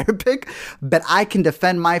their pick, but I can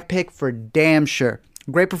defend my pick for damn sure.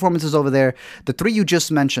 Great performances over there. The 3 you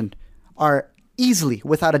just mentioned are easily,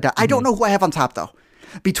 without a doubt. I don't know who I have on top, though.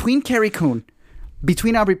 Between Carrie Coon,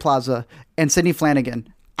 between Aubrey Plaza, and Sydney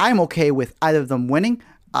Flanagan, I'm okay with either of them winning.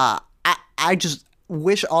 I just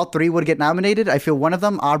wish all 3 would get nominated. I feel one of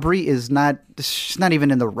them, Aubrey, she's not even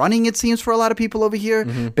in the running, it seems, for a lot of people over here.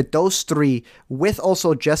 But those 3, with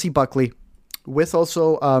also Jessie Buckley, with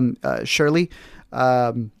also Shirley,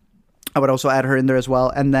 I would also add her in there as well.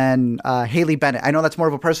 And then Haley Bennett. I know that's more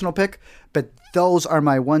of a personal pick, but those are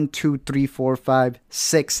my 1, 2, 3, 4, 5,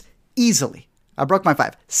 6 easily. I broke my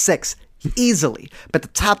 5. 6 easily. But the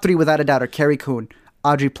top 3 without a doubt are Carrie Coon,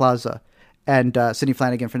 Audrey Plaza, and Sydney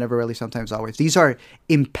Flanagan for Never, Rarely, Sometimes, Always. These are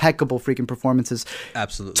impeccable freaking performances.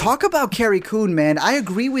 Absolutely. Talk about Carrie Coon, man. I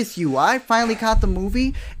agree with you. I finally caught the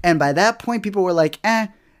movie, and by that point, people were like, eh.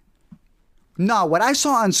 No, what I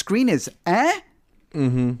saw on screen is, eh?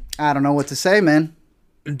 Mm-hmm. I don't know what to say, man.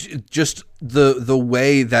 Just the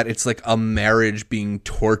way that it's like a marriage being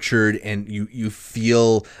tortured, and you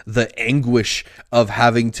feel the anguish of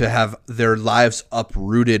having to have their lives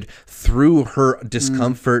uprooted through her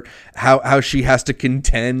discomfort, how she has to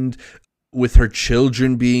contend with her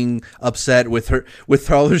children being upset, with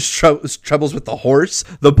all her troubles with the horse,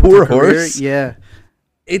 the poor horse. Yeah.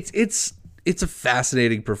 It's a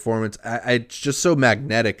fascinating performance. It's just so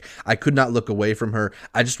magnetic. I could not look away from her.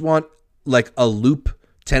 I just want like a loop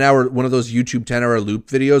 10-hour, one of those YouTube 10-hour loop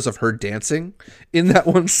videos of her dancing in that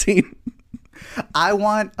one scene. I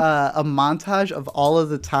want a montage of all of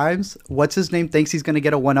the times what's his name thinks he's going to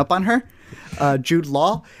get a one up on her, Jude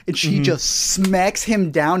Law, and she just smacks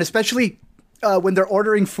him down, especially when they're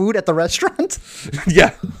ordering food at the restaurant.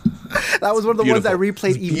 Yeah. That was one of the ones I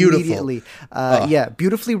replayed immediately. Yeah,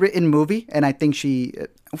 beautifully written movie, and I think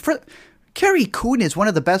Carrie Coon is one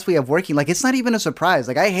of the best we have working. Like, it's not even a surprise.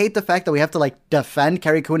 Like, I hate the fact that we have to like defend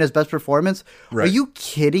Carrie Coon as best performance. Right. Are you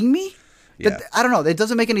kidding me? Yeah. I don't know. It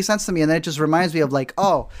doesn't make any sense to me. And then it just reminds me of like, oh,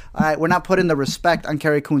 all right, we're not putting the respect on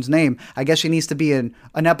Carrie Coon's name. I guess she needs to be in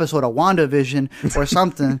an episode of WandaVision or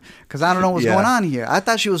something, because I don't know what's going on here. I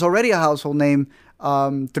thought she was already a household name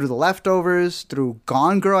through The Leftovers, through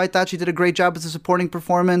Gone Girl. I thought she did a great job as a supporting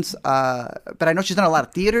performance. But I know she's done a lot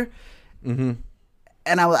of theater. Mm-hmm.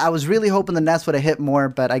 And I was really hoping The Nest would have hit more,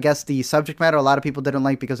 but I guess the subject matter a lot of people didn't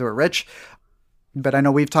like because they were rich. But I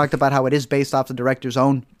know we've talked about how it is based off the director's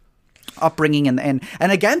own upbringing, and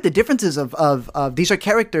again, the differences of these are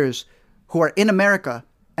characters who are in America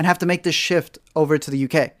and have to make this shift over to the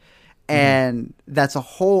UK. And that's a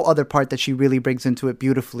whole other part that she really brings into it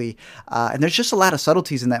beautifully. And there's just a lot of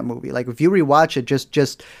subtleties in that movie. Like, if you rewatch it,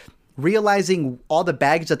 just realizing all the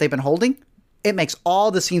baggage that they've been holding, it makes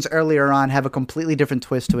all the scenes earlier on have a completely different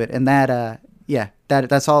twist to it. And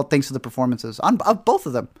that's all thanks to the performances of both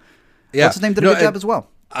of them. Yeah. What's his name did a good job as well.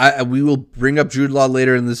 We will bring up Jude Law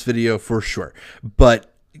later in this video for sure.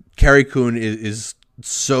 But Carrie Coon is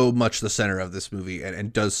so much the center of this movie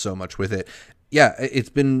and does so much with it. Yeah, it's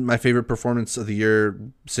been my favorite performance of the year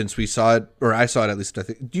since we saw it, or I saw it at least. I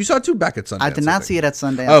think you saw it too back at Sundance. I did not see it at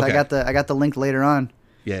Sundance. Okay. I got the link later on.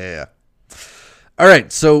 Yeah. All right,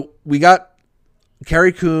 so we got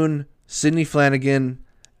Carrie Coon, Sydney Flanagan,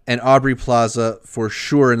 and Aubrey Plaza for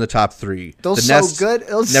sure in the top 3. Those The so Nest, good.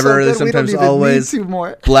 It was Never so Really, good. We don't Sometimes even Always. need two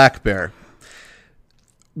more. Black Bear.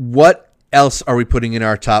 What else are we putting in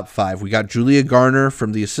our top 5? We got Julia Garner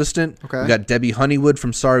from The Assistant. Okay. We got Debbie Honeywood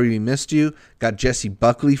from Sorry We Missed You. Got Jessie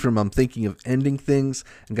Buckley from I'm Thinking of Ending Things.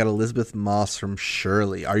 And got Elizabeth Moss from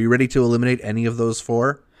Shirley. Are you ready to eliminate any of those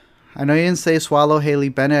 4? I know you didn't say Swallow Haley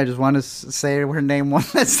Bennett. I just want to say her name one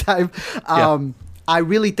last time. I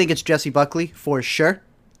really think it's Jessie Buckley for sure.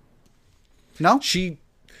 No?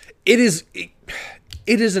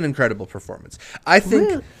 It is an incredible performance. I think.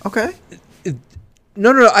 Really? Okay.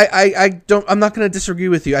 No. I don't. I'm not going to disagree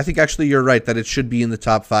with you. I think actually you're right that it should be in the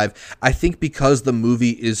top 5. I think because the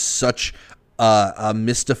movie is such a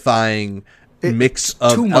mystifying mix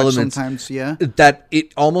of too much elements, sometimes, yeah, that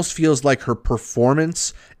it almost feels like her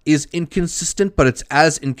performance is inconsistent, but it's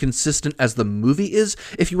as inconsistent as the movie is.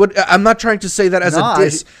 If you would, I'm not trying to say that as a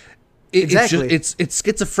diss. Exactly. It's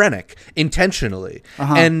schizophrenic intentionally,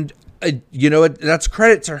 and that's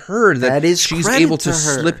credit to her that she's able to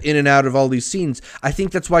slip in and out of all these scenes. I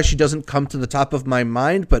think that's why she doesn't come to the top of my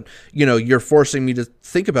mind. But you're forcing me to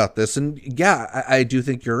think about this, and yeah, I do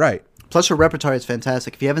think you're right. Plus, her repertoire is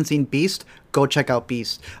fantastic. If you haven't seen Beast, go check out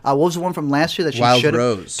Beast. What was the one from last year that she Wild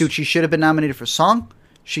Rose? Dude, she should have been nominated for song.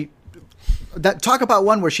 Talk about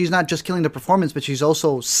one where she's not just killing the performance, but she's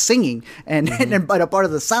also singing and a part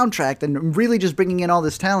of the soundtrack and really just bringing in all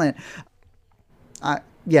this talent.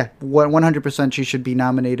 Yeah, 100% she should be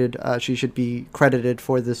nominated. She should be credited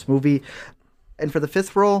for this movie. And for the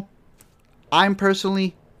 5th role, I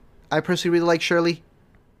personally really like Shirley.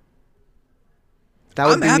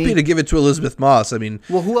 I'm happy to give it to Elizabeth Moss. I mean,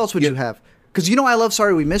 well, who else would you have? Because I love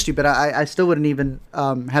Sorry We Missed You, but I still wouldn't even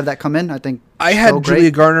have that come in. I think I had Julia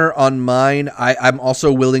Garner on mine. I'm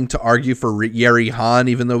also willing to argue for Yeri Han,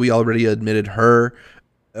 even though we already omitted her.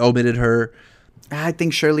 I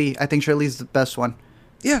think Shirley's the best one.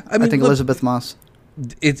 Yeah, I think Elizabeth Moss.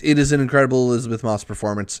 It is an incredible Elizabeth Moss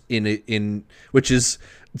performance in which is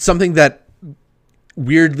something that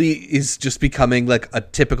weirdly is just becoming like a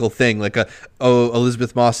typical thing, like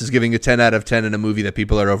Elizabeth Moss is giving a 10 out of 10 in a movie that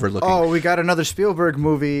people are overlooking. Oh, we got another Spielberg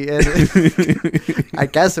movie, and I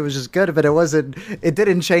guess it was just good, but it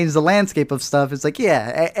didn't change the landscape of stuff. It's like,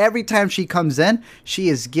 yeah, every time she comes in, she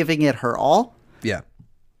is giving it her all. Yeah.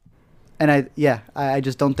 And I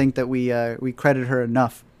just don't think that we credit her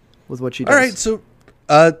enough with what she does. All right, so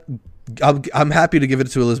I'm happy to give it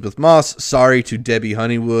to Elizabeth Moss. Sorry to Debbie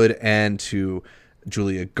Honeywood and to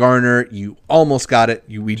Julia Garner. You almost got it.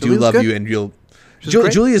 We do love you, and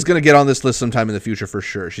Julia is going to get on this list sometime in the future for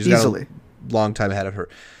sure. She's easily got a long time ahead of her.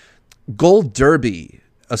 Gold Derby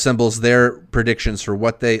assembles their predictions for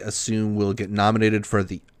what they assume will get nominated for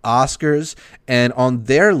the Oscars, and on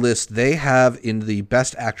their list they have in the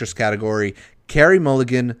Best Actress category Carey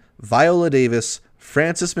Mulligan, Viola Davis,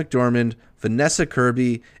 Frances McDormand, Vanessa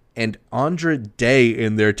Kirby, and Andra Day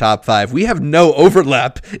in their top 5. We have no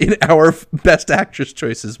overlap in our Best Actress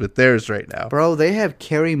choices with theirs right now. Bro, they have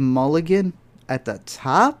Carey Mulligan at the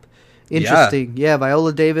top? Interesting. Yeah,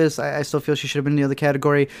 Viola Davis, I still feel she should have been in the other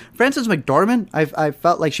category. Frances McDormand, I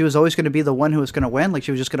felt like she was always going to be the one who was going to win. Like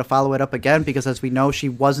she was just going to follow it up again because, as we know, she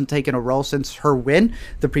wasn't taking a role since her win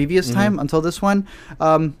the previous time until this one.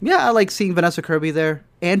 I like seeing Vanessa Kirby there.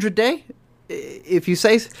 Andra Day, if you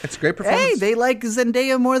say... It's a great performance. Hey, they like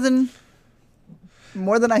Zendaya more than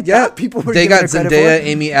I thought people were. They got Zendaya,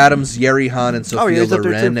 Amy Adams, Yeri Han, and Sophia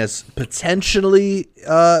Loren as potentially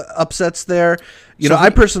upsets there.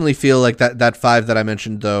 I personally feel like that 5 that I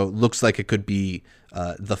mentioned though looks like it could be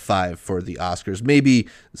the 5 for the Oscars. Maybe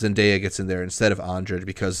Zendaya gets in there instead of Andra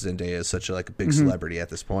because Zendaya is such a big celebrity at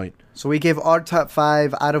this point. So we gave our top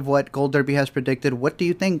 5 out of what Gold Derby has predicted. What do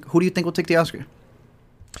you think? Who do you think will take the Oscar?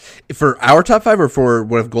 For our top 5 or for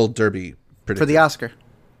what if Gold Derby predicted? For the Oscar.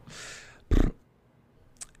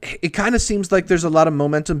 It kind of seems like there's a lot of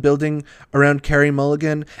momentum building around Carey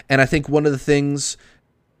Mulligan, and I think one of the things,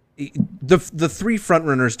 the 3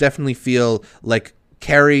 frontrunners definitely feel like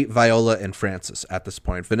Carey, Viola, and Frances at this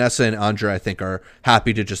point. Vanessa and Andra, I think, are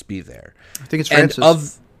happy to just be there. I think it's Frances.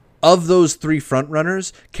 And of those 3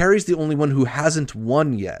 frontrunners, Carey's the only one who hasn't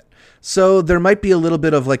won yet. So there might be a little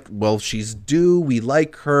bit of like, well, she's due. We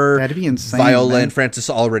like her. That'd be insane. Viola man. and Frances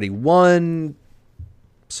already won.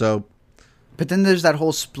 So... But then there's that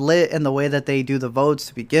whole split in the way that they do the votes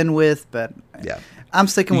to begin with. But yeah, I'm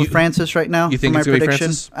sticking with Frances right now. You think for it's my going to be prediction.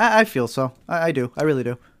 Frances? I feel so. I do. I really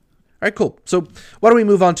do. All right, cool. So why don't we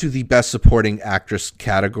move on to the Best Supporting Actress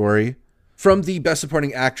category? From the Best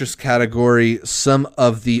Supporting Actress category, some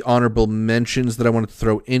of the honorable mentions that I wanted to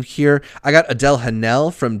throw in here. I got Adele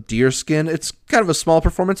Haenel from Deerskin. It's kind of a small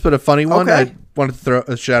performance, but a funny one. Okay. I wanted to throw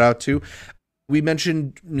a shout out to. We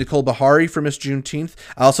mentioned Nicole Bahari from Miss Juneteenth.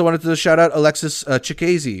 I also wanted to shout out Alexis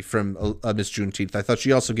Chikese from Miss Juneteenth. I thought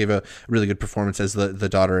she also gave a really good performance as the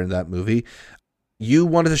daughter in that movie. You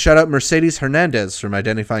wanted to shout out Mercedes Hernandez from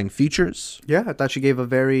Identifying Features. Yeah, I thought she gave a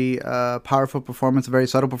very powerful performance, a very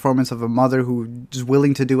subtle performance of a mother who is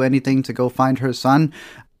willing to do anything to go find her son.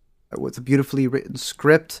 It was a beautifully written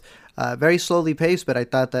script. Very slowly paced, but I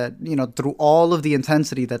thought that, through all of the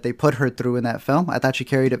intensity that they put her through in that film, I thought she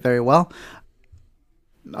carried it very well.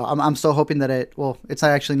 I'm still hoping that it's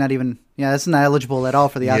actually not even, it's not eligible at all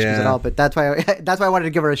for the Oscars at all. But that's why I wanted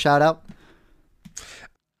to give her a shout out.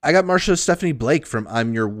 I got Marsha Stephanie Blake from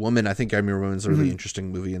I'm Your Woman. I think I'm Your Woman is a really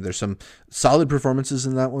interesting movie, and there's some solid performances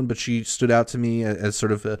in that one, but she stood out to me as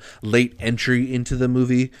sort of a late entry into the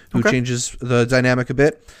movie who changes the dynamic a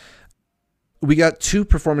bit. We got 2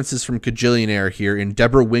 performances from Kajillionaire here in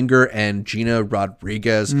Deborah Winger and Gina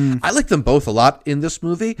Rodriguez. I like them both a lot in this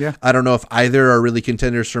movie. Yeah. I don't know if either are really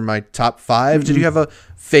contenders for my top 5. Did you have a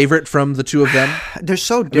favorite from the 2 of them? They're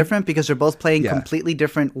so different because they're both playing completely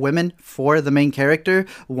different women for the main character.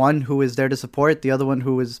 One who is there to support, the other one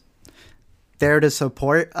who is there to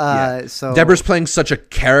support. So Deborah's playing such a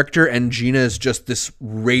character, and Gina is just this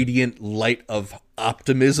radiant light of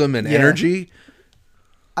optimism and energy.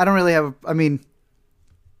 I don't really have.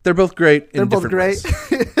 They're both great. They're both great.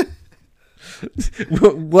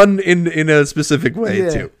 One in a specific way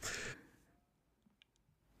too.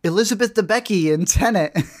 Elizabeth Debicki in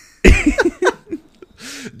Tenet.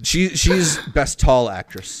 She's best tall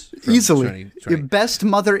actress easily. 2020. Best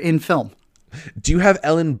mother in film. Do you have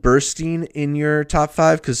Ellen Burstyn in your top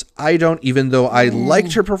 5? Because I don't. Even though I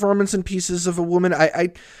liked her performance in Pieces of a Woman,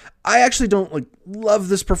 I actually don't love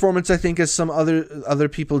this performance. I think as some other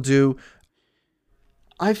people do.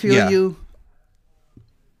 I feel you.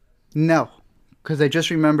 No, because I just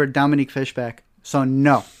remembered Dominique Fishback. So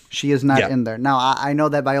no, she is not in there. Now I know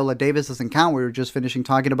that Viola Davis doesn't count. We were just finishing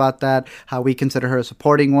talking about that. How we consider her a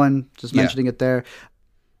supporting one. Just mentioning it there.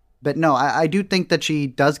 But no, I do think that she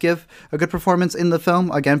does give a good performance in the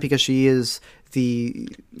film, again, because she is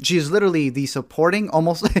literally the supporting,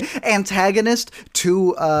 almost antagonist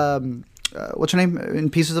to, what's her name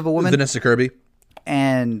in Pieces of a Woman? Vanessa Kirby.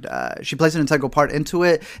 And she plays an integral part into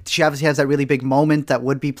it. She obviously has that really big moment that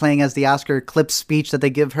would be playing as the Oscar clip speech that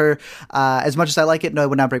they give her. As much as I like it, no, it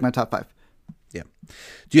would not break my top 5. Yeah.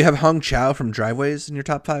 Do you have Hong Chow from Driveways in your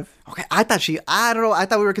top 5? Okay, I don't know. I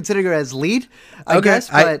thought we were considering her as lead, I guess.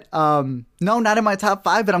 But no, not in my top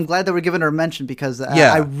 5. But I'm glad that we're giving her a mention because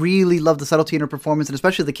I really love the subtlety in her performance, and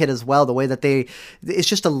especially the kid as well. The way that it's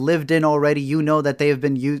just a lived in already. You know that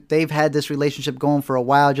they've had this relationship going for a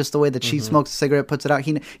while. Just the way that she smokes a cigarette, puts it out.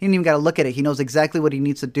 He didn't even got to look at it. He knows exactly what he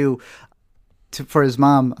needs to do for his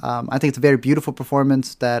mom. I think it's a very beautiful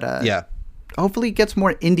performance that hopefully gets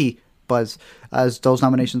more indie buzz as those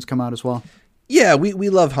nominations come out as well. Yeah, we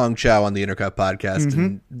love Hong Chow on the Intercut podcast,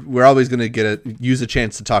 and we're always going to use a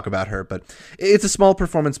chance to talk about her. But it's a small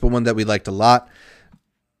performance, but one that we liked a lot.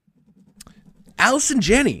 Allison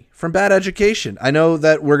Janney from Bad Education. I know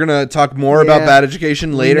that we're going to talk more about Bad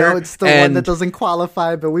Education later. We know it's the one that doesn't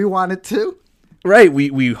qualify, but we want it to. Right.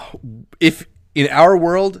 We if in our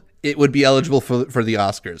world it would be eligible for the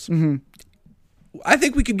Oscars. I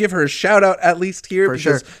think we could give her a shout out at least here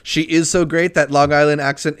because she is so great. That Long Island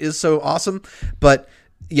accent is so awesome. But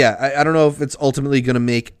yeah, I don't know if it's ultimately going to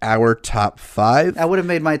make our top 5. I would have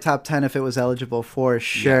made my top 10 if it was eligible for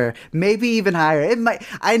sure. Yeah. Maybe even higher. It might.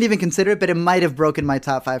 I didn't even consider it, but it might have broken my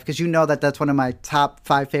top 5 because you know that's one of my top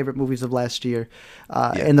 5 favorite movies of last year,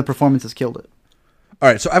 and the performances killed it. All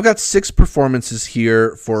right, so I've got 6 performances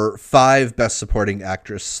here for 5 Best Supporting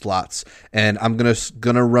Actress slots, and I'm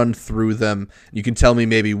gonna run through them. You can tell me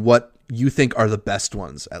maybe what you think are the best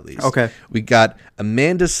ones, at least. Okay. We got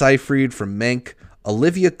Amanda Seyfried from Mank,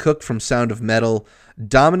 Olivia Cooke from Sound of Metal,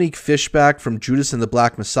 Dominique Fishback from Judas and the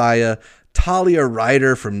Black Messiah, Talia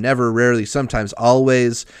Ryder from Never, Rarely, Sometimes,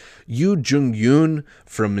 Always, Yoo Jung-yoon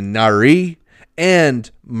from Minari, and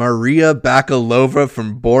Maria Bakalova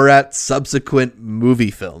from Borat's subsequent movie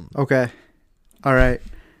film. Okay. All right.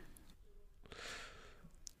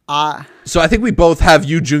 So I think we both have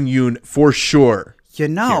Yoo Jung-yoon for sure. You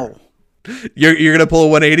know. You're going to pull a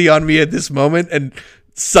 180 on me at this moment and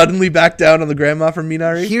suddenly back down on the grandma from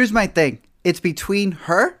Minari? Here's my thing. It's between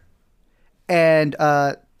her and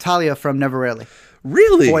Talia from Never Rarely.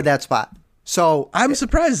 Really? For that spot. So I'm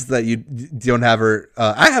surprised that you don't have her.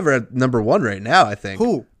 I have her at number 1 right now, I think.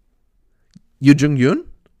 Who? Yoo Jung-yoon?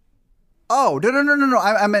 Oh, no.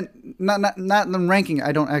 I meant not in the ranking.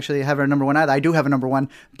 I don't actually have her number 1 either. I do have a number 1,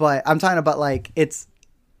 but I'm talking about it's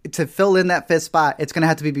to fill in that 5th spot. It's going to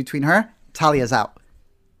have to be between her. Talia's out.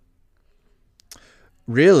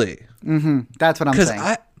 Really? That's what I'm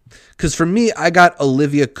saying. Because for me, I got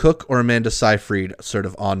Olivia Cooke or Amanda Seyfried sort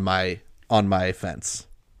of on my fence.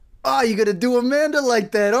 Oh, you're going to do Amanda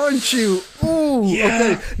like that, aren't you? Ooh,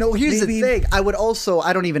 yeah. Okay. No, here's the thing.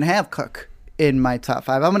 I don't even have Cook in my top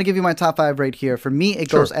 5. I'm going to give you my top 5 right here. For me, it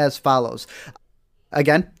goes as follows.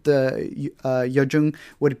 Again, the Yoo Jung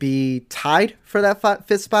would be tied for that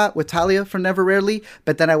 5th spot with Talia from Never Rarely,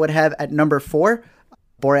 but then I would have at number 4,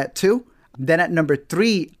 Borat 2, Then at number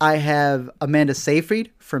 3, I have Amanda Seyfried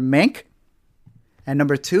for Mank. At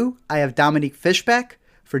number 2, I have Dominique Fishback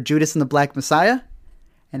for Judas and the Black Messiah.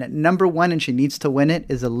 And at number 1, and she needs to win it,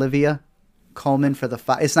 is Olivia Colman for the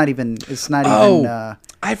It's not even.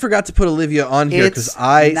 I forgot to put Olivia on here because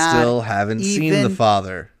I still haven't seen The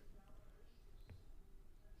Father.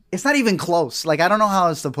 It's not even close. Like, I don't know how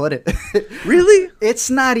else to put it. Really? It's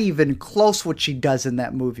not even close what she does in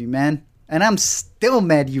that movie, man. And I'm still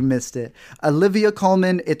mad you missed it. Olivia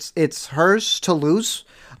Colman, it's hers to lose.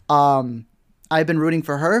 I've been rooting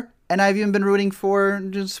for her, and I've even been rooting for,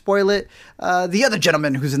 just spoil it, the other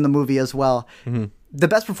gentleman who's in the movie as well. Mm-hmm. The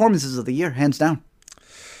best performances of the year, hands down.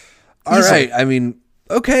 All right. I mean,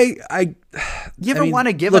 okay. You ever want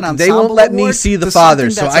to give an ensemble they won't let me see The Father,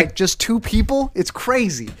 so like just 2 people? It's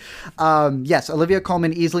crazy. Yes, Olivia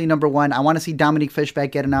Colman easily number 1. I want to see Dominique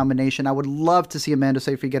Fishback get a nomination. I would love to see Amanda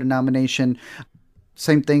Seyfried get a nomination.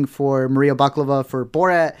 Same thing for Maria Bakalova for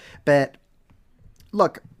Borat. But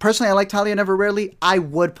look, personally, I like Talia Never Rarely. I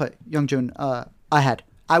would put Young-Jun ahead.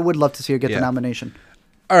 I would love to see her get the nomination.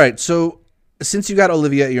 All right, so since you got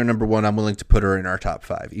Olivia at your number 1, I'm willing to put her in our top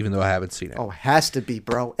 5, even though I haven't seen it. Oh, it has to be,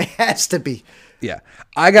 bro. It has to be. Yeah.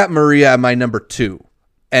 I got Maria at my number 2,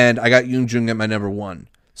 and I got Yoon-Jung at my number 1.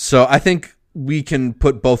 So I think we can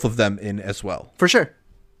put both of them in as well. For sure.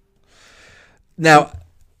 Now,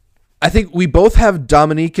 I think we both have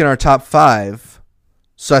Dominique in our top 5,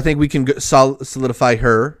 so I think we can solidify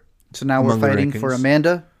her. So now we're fighting for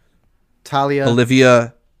Amanda, Talia,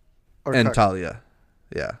 Olivia, and Talia.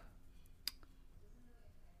 Yeah.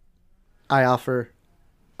 I offer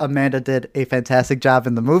Amanda did a fantastic job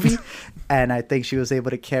in the movie, and I think she was able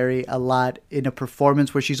to carry a lot in a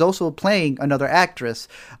performance where she's also playing another actress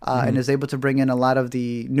and is able to bring in a lot of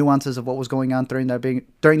the nuances of what was going on during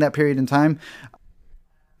that period in time.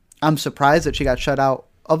 I'm surprised that she got shut out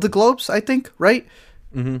of the Globes, I think, right?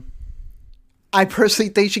 Mm-hmm. I personally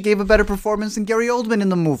think she gave a better performance than Gary Oldman in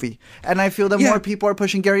the movie, and I feel that more people are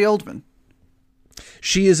pushing Gary Oldman.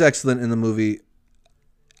 She is excellent in the movie.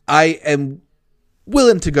 I am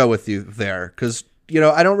willing to go with you there because,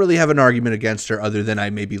 I don't really have an argument against her other than I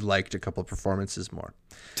maybe liked a couple of performances more.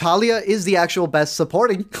 Talia is the actual best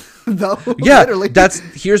supporting, though. Yeah, literally.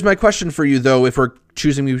 Here's my question for you, though, if we're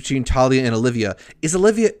choosing between Talia and Olivia. Is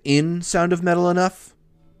Olivia in Sound of Metal enough?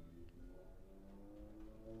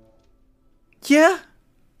 Yeah.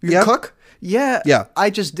 Yep. Cook? Yeah. Yeah. I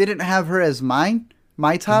just didn't have her as my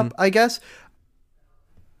top, I guess.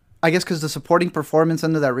 I guess because the supporting performance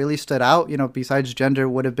under that really stood out, besides gender,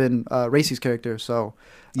 would have been Racy's character. So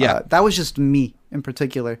that was just me in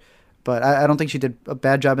particular. But I don't think she did a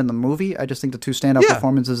bad job in the movie. I just think the 2 standout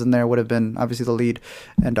performances in there would have been obviously the lead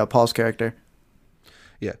and Paul's character.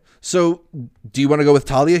 Yeah. So do you want to go with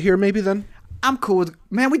Talia here maybe then? I'm cool with...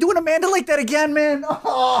 Man, we doing Amanda like that again, man?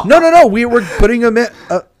 Oh. No. We were putting Amanda...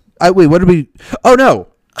 wait, what did we... Oh, no.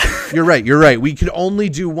 You're right. We could only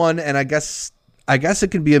do one, and I guess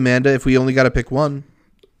it can be Amanda if we only got to pick one.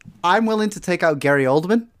 I'm willing to take out Gary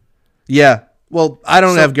Oldman. Yeah. Well, I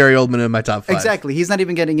don't have Gary Oldman in my top 5. Exactly. He's not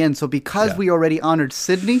even getting in. So because we already honored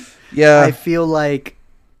Sydney, I feel like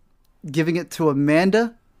giving it to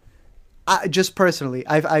Amanda, just personally,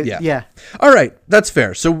 yeah. All right. That's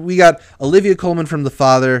fair. So we got Olivia Colman from The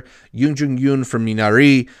Father, Yoon Jung-yoon from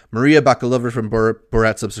Minari, Maria Bakalova from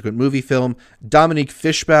Borat's subsequent movie film, Dominique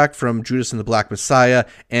Fishback from Judas and the Black Messiah,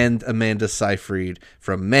 and Amanda Seyfried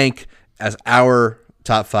from Mank as our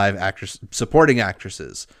top 5 supporting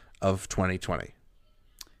actresses of 2020.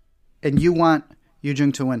 And you want Yoo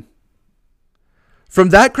Jung to win? From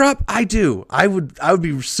that crop, I do. I would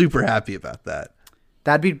be super happy about that.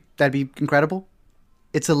 That'd be incredible.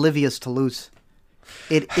 It's Olivia's to lose.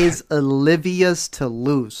 It is Olivia's to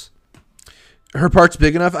lose. Her part's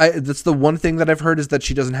big enough. That's the one thing that I've heard is that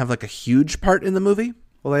she doesn't have like a huge part in the movie.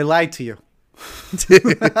 Well, they lied to you.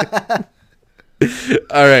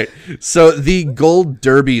 All right. So the Gold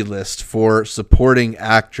Derby list for supporting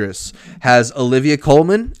actress has Olivia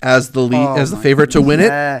Colman as the lead, as the favorite to win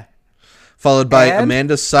it, followed by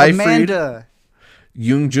Amanda Seyfried,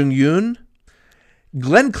 Yoon Jung-yoon,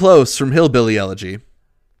 Glenn Close from Hillbilly Elegy,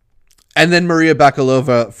 and then Maria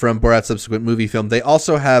Bakalova from Borat's subsequent movie film. They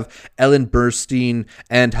also have Ellen Burstyn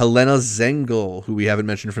and Helena Zengel, who we haven't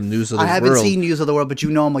mentioned from News of the World. I haven't seen News of the World, but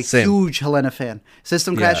I'm a huge Helena fan.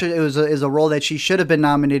 System Crasher is a role that she should have been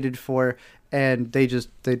nominated for, and they just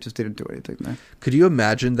didn't do anything there. Could you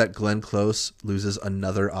imagine that Glenn Close loses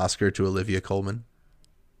another Oscar to Olivia Colman?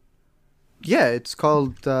 Yeah, it's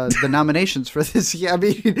called the nominations for this year. I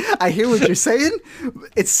mean, I hear what you're saying.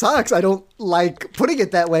 It sucks. I don't like putting it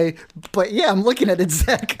that way. But yeah, I'm looking at it,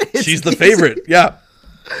 Zach. She's the favorite. Yeah.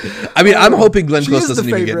 I mean, I'm hoping Glenn She Close is the doesn't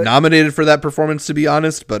even get favorite. nominated for that performance, to be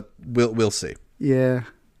honest, but we'll see. Yeah.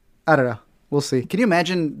 I don't know. We'll see. Can you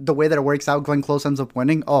imagine the way that it works out? Glenn Close ends up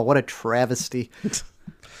winning. Oh, what a travesty!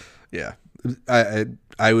 Yeah.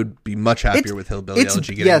 I would be much happier with Hillbilly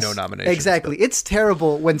Elegy getting no nominations. Exactly. It's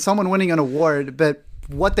terrible when someone winning an award, but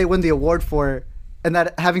what they win the award for and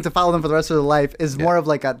that having to follow them for the rest of their life is more of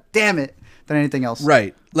like a damn it than anything else.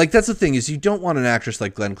 Right. Like, that's the thing, is you don't want an actress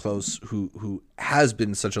like Glenn Close, who has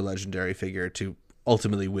been such a legendary figure, to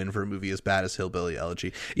ultimately win for a movie as bad as Hillbilly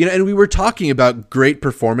Elegy. You know, and we were talking about great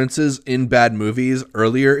performances in bad movies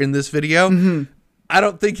earlier in this video. Mm-hmm. I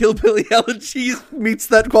don't think Hillbilly Elegy meets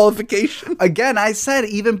that qualification. Again, I said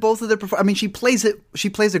even both of their I mean, she plays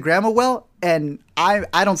the grandma well, and I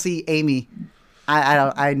don't see Amy.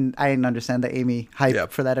 I didn't understand the Amy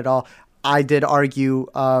hype for that at all. I did argue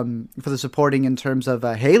for the supporting in terms of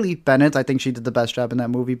Haley Bennett. I think she did the best job in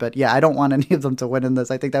that movie. But yeah, I don't want any of them to win in this.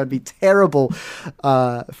 I think that would be terrible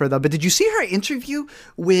for them. But did you see her interview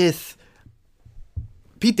with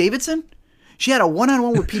Pete Davidson? She had a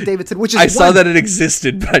one-on-one with Pete Davidson, which is I saw that it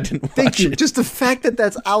existed, but I didn't watch Thank you. it. Just the fact that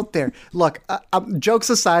that's out there. Look,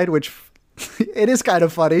 jokes aside, which it is kind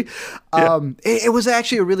of funny. It was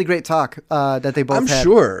actually a really great talk that they both had. I'm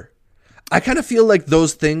sure. I kind of feel like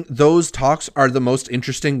those talks are the most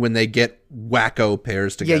interesting when they get wacko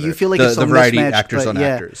pairs together. Yeah, you feel like it's so the variety mismatched, actors but on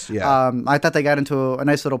actors. Yeah. I thought they got into a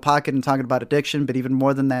nice little pocket and talking about addiction, but even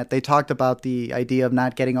more than that, they talked about the idea of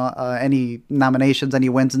not getting any nominations, any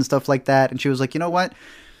wins and stuff like that. And she was like, you know what?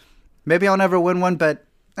 Maybe I'll never win one, but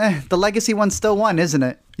the legacy one's still one, isn't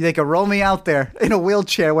it? They could roll me out there in a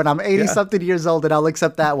wheelchair when I'm 80-something years old, and I'll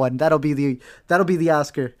accept that one. That'll be the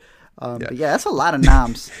Oscar. But yeah, that's a lot of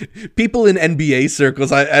noms. People in NBA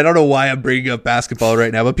circles, I don't know why I'm bringing up basketball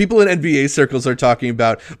right now, but people in NBA circles are talking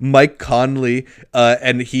about Mike Conley,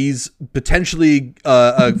 and he's potentially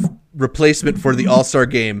a replacement for the All-Star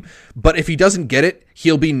game. But if he doesn't get it,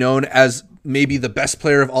 he'll be known as maybe the best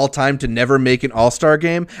player of all time to never make an All-Star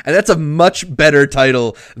game. And that's a much better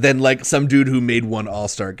title than like some dude who made one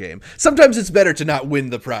All-Star game. Sometimes it's better to not win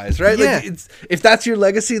the prize, right? Yeah. Like, if that's your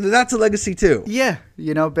legacy, then that's a legacy too. Yeah.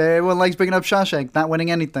 You know, everyone likes bringing up Shawshank, not winning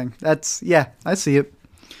anything. I see it.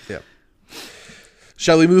 Yeah.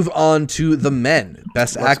 Shall we move on to the men?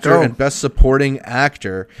 Best Let's actor go. and best supporting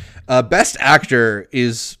actor. Best actor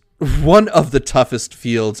is one of the toughest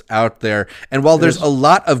fields out there. And while there's a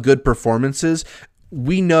lot of good performances,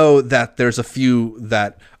 we know that there's a few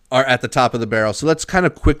that are at the top of the barrel. So let's kind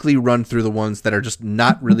of quickly run through the ones that are just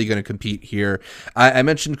not really going to compete here. I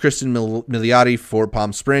mentioned Kristen Milioti for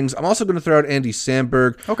Palm Springs. I'm also going to throw out Andy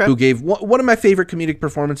Samberg, who gave one of my favorite comedic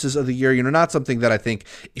performances of the year. You know, not something that I think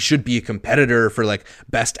should be a competitor for like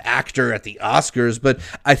best actor at the Oscars, but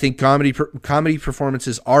I think comedy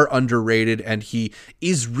performances are underrated, and he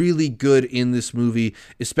is really good in this movie,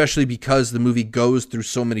 especially because the movie goes through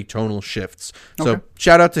so many tonal shifts. So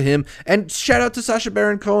shout out to him, and shout out to Sacha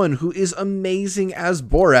Baron Cohen, who is amazing as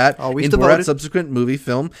Borat Always in devoted. Borat's subsequent movie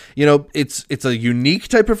film. You know, it's a unique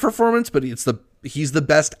type of performance, but he's the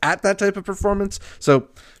best at that type of performance. So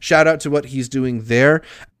shout out to what he's doing there.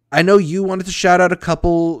 I know you wanted to shout out a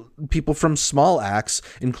couple people from small acts,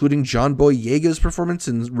 including John Boyega's performance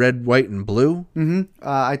in Red, White, and Blue. Mm-hmm.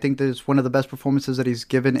 I think there's one of the best performances that he's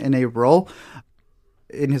given in a role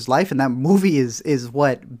in his life, and that movie is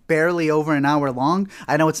what, barely over an hour long.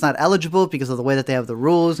 I know it's not eligible because of the way that they have the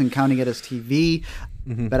rules and counting it as TV,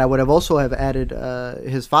 but I would have also have added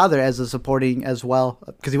his father as a supporting as well,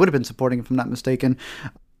 because he would have been supporting if I'm not mistaken.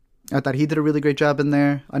 I thought he did a really great job in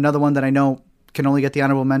there. Another one that I know can only get the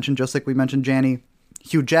honorable mention, just like we mentioned Janny,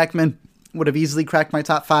 Hugh Jackman would have easily cracked my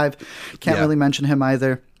top 5. Can't really mention him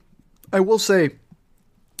either. I will say,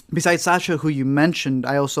 besides Sacha, who you mentioned,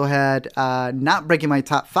 I also had not breaking my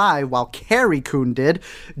top 5, while Carrie Coon did.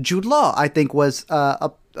 Jude Law, I think, was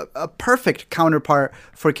a perfect counterpart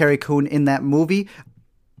for Carrie Coon in that movie.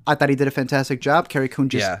 I thought he did a fantastic job. Carrie Coon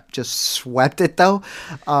just swept it, though.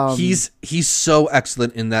 He's so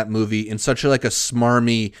excellent in that movie in such a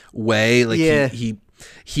smarmy way. Like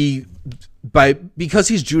because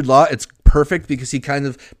he's Jude Law, it's perfect because he kind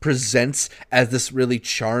of presents as this really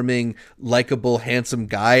charming, likable, handsome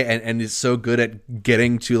guy, and is so good at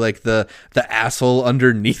getting to like the asshole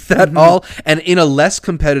underneath that all. And in a less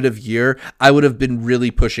competitive year, I would have been really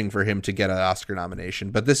pushing for him to get an Oscar nomination,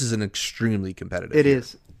 but this is an extremely competitive year. It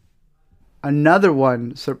is. Another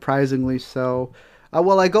one, surprisingly so.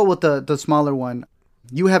 Well, I go with the smaller one.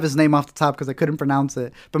 You have his name off the top because I couldn't pronounce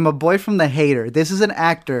it. But my boy from The Hater. This is an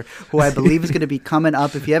actor who I believe is going to be coming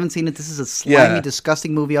up. If you haven't seen it, this is a slimy,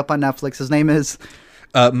 disgusting movie up on Netflix. His name is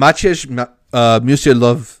Maciej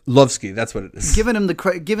Musialowski. That's what it is.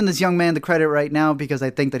 Giving this young man the credit right now, because I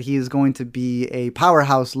think that he is going to be a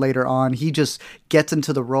powerhouse later on. He just gets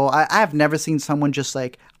into the role. I have never seen someone just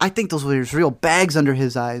like, I think those were real bags under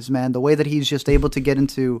his eyes, man. The way that he's just able to get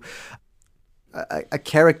into a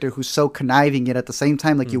character who's so conniving, yet at the same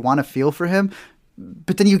time, like you want to feel for him.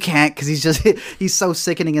 But then you can't, because he's so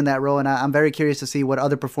sickening in that role. And I'm very curious to see what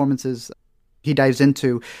other performances he dives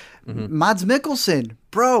into. Mads Mikkelsen,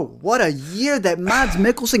 bro, what a year that Mads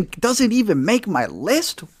Mikkelsen doesn't even make my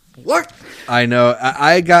list. What? I know.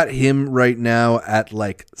 I got him right now at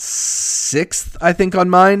like 6th, I think,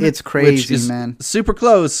 on mine. It's crazy, which is man. Super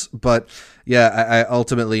close, but yeah, I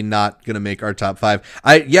ultimately not gonna make our top 5.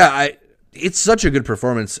 It's such a good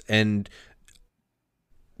performance, and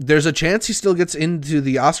there's a chance he still gets into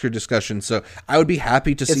the Oscar discussion, so I would be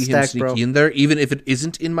happy to see him sneak in there, even if it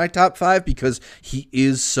isn't in my top 5, because he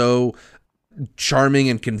is so charming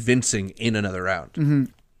and convincing in another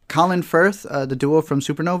round. Colin Firth, the duo from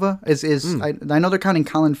Supernova, I know they're counting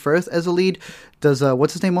Colin Firth as a lead. Does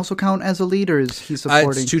what's his name also count as a lead, or is he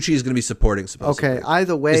supporting? Tucci is going to be supporting, supposedly. Okay,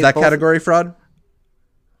 either way, is that category fraud?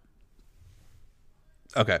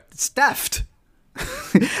 Okay, it's theft.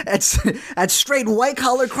 That's straight white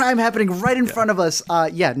collar crime happening right in front of us.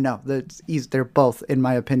 They're both, in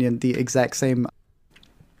my opinion, the exact same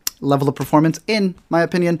level of performance. In my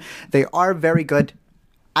opinion, they are very good.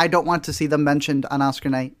 I don't want to see them mentioned on Oscar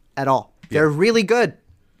night at all. They're really good.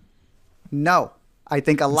 No, I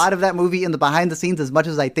think a lot of that movie in the behind the scenes, as much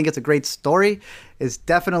as I think it's a great story, is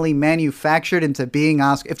definitely manufactured into being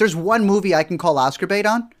Oscar. If there's one movie I can call Oscar bait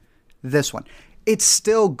on, this one. It's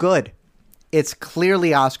still good. It's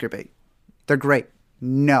clearly Oscar bait. They're great.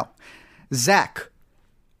 No. Zach,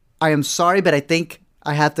 I am sorry, but I think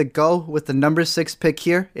I have to go with the number 6 pick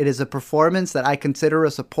here. It is a performance that I consider a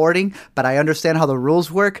supporting, but I understand how the rules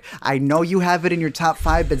work. I know you have it in your top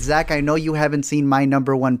 5, but Zach, I know you haven't seen my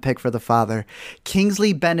number 1 pick for the father.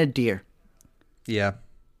 Kingsley Ben-Adir. Yeah.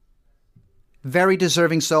 Very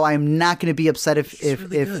deserving, so I am not going to be upset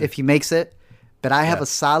if he makes it. But I have a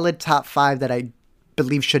solid top 5 that I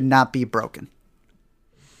believe should not be broken.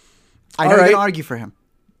 I know you're going to argue for him.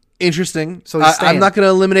 Interesting. So I'm not going to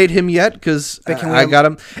eliminate him yet, because I got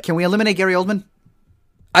him. Can we eliminate Gary Oldman?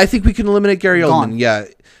 I think we can eliminate Gary Oldman, yeah,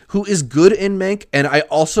 who is good in Mank, and I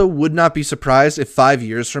also would not be surprised if 5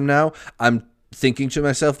 years from now I'm thinking to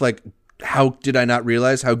myself, like, how did I not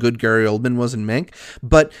realize how good Gary Oldman was in Mank?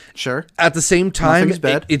 But sure, at the same time,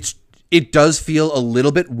 it does feel a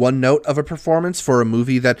little bit one note of a performance for a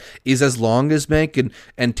movie that is as long as Mank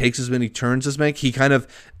and takes as many turns as Mank. He kind of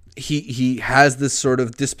he has this sort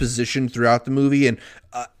of disposition throughout the movie, and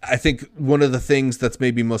I think one of the things that's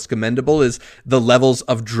maybe most commendable is the levels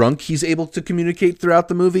of drunk he's able to communicate throughout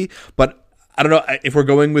the movie. But I don't know if we're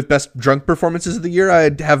going with best drunk performances of the year.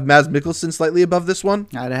 I'd have Mads Mikkelsen slightly above this one,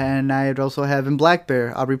 and I'd also have in Black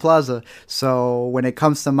Bear Aubrey Plaza. So when it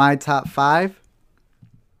comes to my top 5.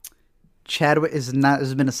 Chadwick has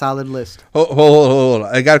been a solid list. Hold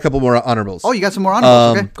on. I got a couple more honorables. Oh, you got some more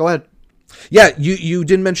honorables? Okay, go ahead. Yeah, you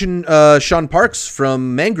didn't mention Sean Parks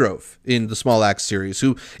from Mangrove in the Small Axe series,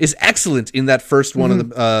 who is excellent in that first one of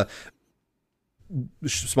the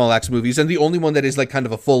Small Axe movies, and the only one that is like kind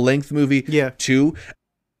of a full-length movie, too.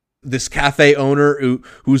 This cafe owner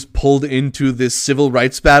who's pulled into this civil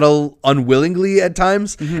rights battle unwillingly at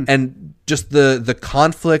times, and just the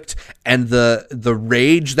conflict and the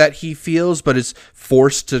rage that he feels but is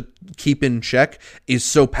forced to keep in check is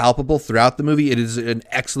so palpable throughout the movie. It is an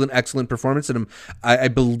excellent performance, and I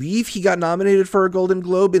believe he got nominated for a Golden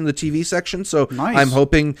Globe in the TV section, so nice. I'm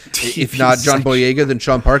hoping if not John Boyega, then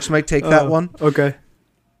Sean Parks might take that one. Okay.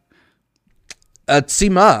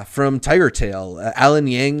 Tsima from Tiger Tail, Alan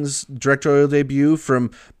Yang's directorial debut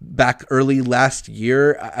from back early last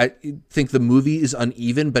year. I think the movie is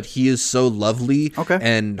uneven, but he is so lovely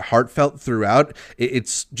and heartfelt throughout.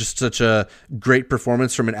 It's just such a great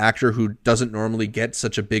performance from an actor who doesn't normally get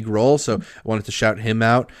such a big role, so I wanted to shout him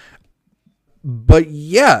out. But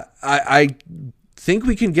yeah, I think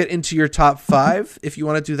we can get into your top 5 if you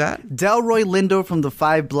want to do that. Delroy Lindo from The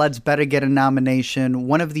Five Bloods better get a nomination.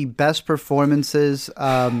 One of the best performances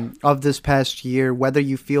of this past year, whether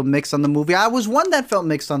you feel mixed on the movie. I was one that felt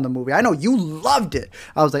mixed on the movie. I know you loved it.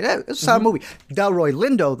 I was like, it's a solid movie. Delroy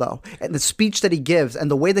Lindo, though, and the speech that he gives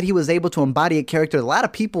and the way that he was able to embody a character, a lot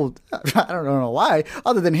of people, I don't know why,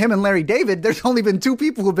 other than him and Larry David, there's only been 2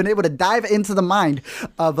 people who've been able to dive into the mind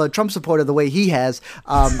of a Trump supporter the way he has.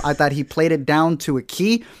 I thought he played it down to a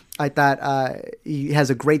key. I thought he has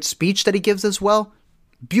a great speech that he gives as well.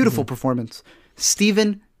 Beautiful performance.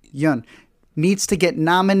 Steven Yeun. needs to get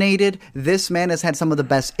nominated. This man has had some of the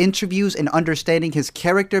best interviews in understanding his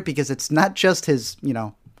character, because it's not just his,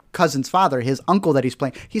 cousin's father, his uncle that he's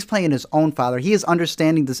playing. He's playing his own father. He is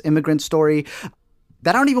understanding this immigrant story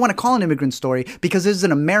that I don't even want to call an immigrant story, because this is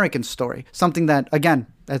an American story. Something that, again,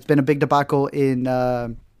 has been a big debacle in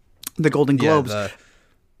the Golden Globes. Yeah,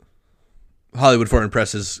 the Hollywood Foreign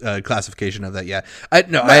Press's classification of that. Yeah, I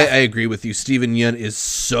agree with you. Steven Yeun is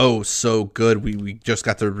so good. We just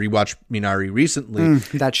got to rewatch Minari recently.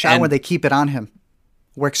 That shot where they keep it on him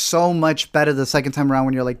works so much better the second time around,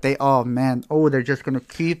 when you're like, they're just going to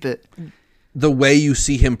keep it. The way you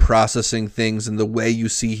see him processing things, and the way you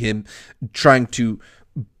see him trying to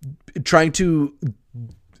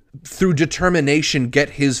through determination get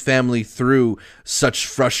his family through such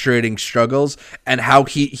frustrating struggles, and how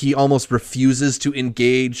he almost refuses to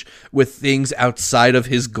engage with things outside of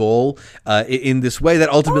his goal in this way that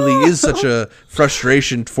ultimately is such a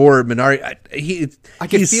frustration for Minari.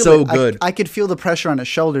 He's so good. I could feel the pressure on his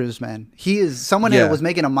shoulders, man. He is someone that was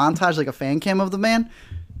making a montage, like a fan cam of the man.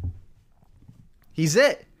 He's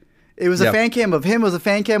it. It was a fan cam of him. It was a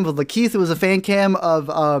fan cam of Lakeith. It was a fan cam of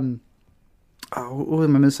who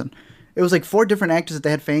am I missing? It was like 4 different actors that they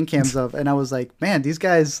had fan cams of, and I was like, man, these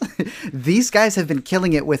guys have been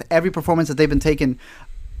killing it with every performance that they've been taking.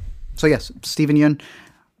 So yes, Steven Yeun.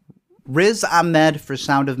 Riz Ahmed for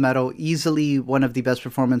Sound of Metal, easily one of the best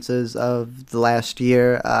performances of the last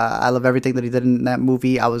year. I love everything that he did in that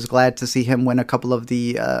movie. I was glad to see him win a couple of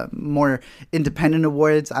the more independent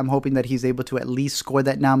awards. I'm hoping that he's able to at least score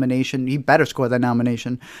that nomination. He better score that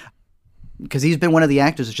nomination, because he's been one of the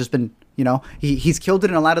actors that's just been, he's killed it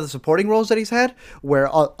in a lot of the supporting roles that he's had, where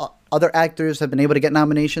other actors have been able to get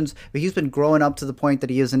nominations, but he's been growing up to the point that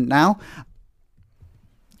he isn't now.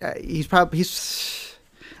 I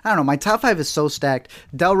don't know. My top 5 is so stacked.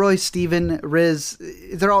 Delroy, Steven, Riz,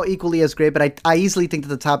 they're all equally as great, but I easily think that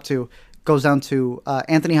the top 2 goes down to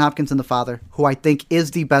Anthony Hopkins in The Father, who I think is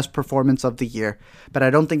the best performance of the year, but I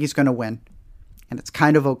don't think he's going to win. And it's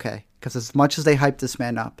kind of okay, because as much as they hyped this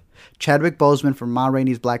man up, Chadwick Boseman from Ma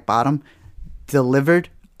Rainey's Black Bottom delivered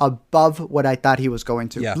above what I thought he was going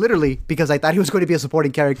to. Yeah. Literally, because I thought he was going to be a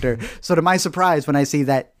supporting character. So to my surprise, when I see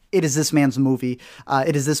that it is this man's movie,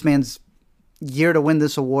 it is this man's year to win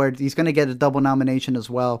this award, he's going to get a double nomination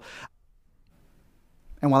as well.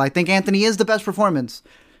 And while I think Anthony is the best performance,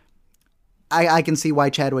 I can see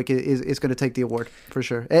why Chadwick is going to take the award for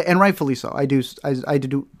sure, and rightfully so. I do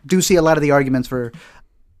see a lot of the arguments for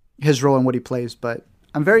his role and what he plays, but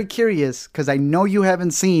I'm very curious, because I know you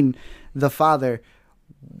haven't seen The Father.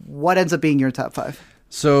 What ends up being your top 5?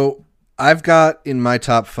 So I've got in my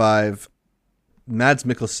top 5 Mads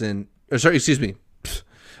Mikkelsen.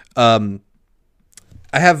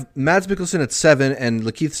 I have Mads Mikkelsen at 7 and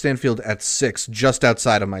Lakeith Stanfield at 6, just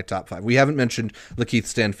outside of my top 5. We haven't mentioned Lakeith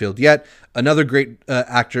Stanfield yet. Another great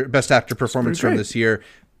best actor performance from this year.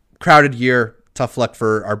 Crowded year, tough luck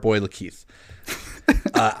for our boy Lakeith.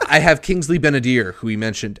 I have Kingsley Ben-Adir, who we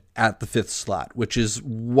mentioned, at the 5th slot, which is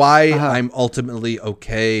why I'm ultimately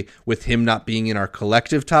okay with him not being in our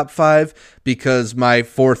collective top 5, because my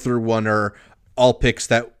 4 through 1 are all picks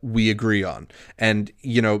that we agree on. And,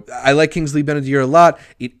 I like Kingsley Ben-Adir a lot.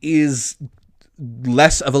 It is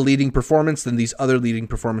less of a leading performance than these other leading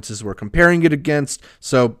performances we're comparing it against.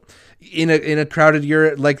 So in a crowded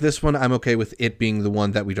year like this one, I'm okay with it being the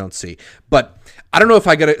one that we don't see. But I don't know if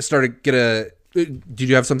I did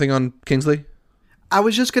you have something on Kingsley? I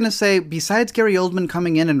was just going to say, besides Gary Oldman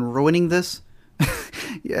coming in and ruining this,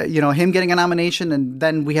 him getting a nomination, and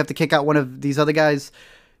then we have to kick out one of these other guys,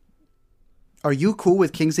 are you cool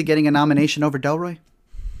with Kingsley getting a nomination over Delroy?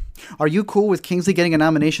 Are you cool with Kingsley getting a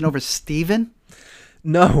nomination over Steven?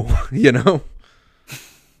 No,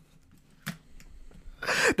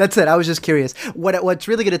 That's it. I was just curious. What's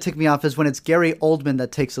really going to tick me off is when it's Gary Oldman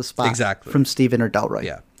that takes a spot from Steven or Delroy.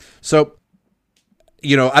 Yeah. So,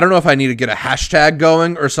 I don't know if I need to get a hashtag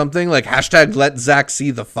going or something, like hashtag let Zach see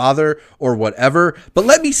The Father or whatever, but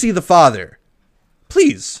let me see The Father.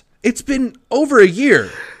 Please. It's been over a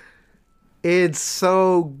year. It's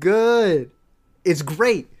so good. It's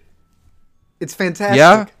great. It's fantastic.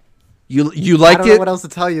 Yeah? You liked it? I don't know what else to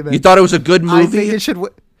tell you, man. You thought it was a good movie? I think it should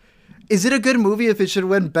Is it a good movie if it should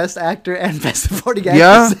win Best Actor and Best Supporting Actor?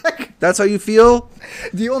 Yeah? That's how you feel?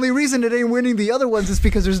 The only reason it ain't winning the other ones is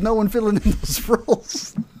because there's no one filling in those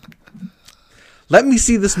roles. Let me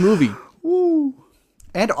see this movie. Woo.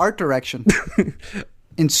 And art direction.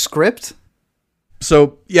 In script.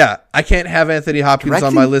 So, yeah, I can't have Anthony Hopkins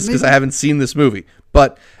on my list because I haven't seen this movie.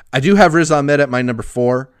 But I do have Riz Ahmed at my number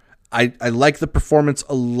 4. I like the performance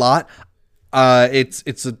a lot.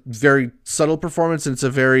 It's a very subtle performance, and it's a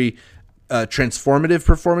very transformative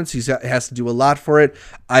performance. He has to do a lot for it.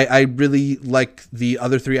 I really like the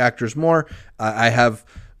other three actors more. I have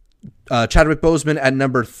Chadwick Boseman at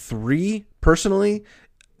number 3 personally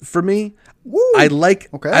for me. Woo! I like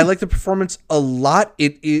the performance a lot.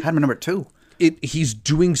 It Had him at number 2. He's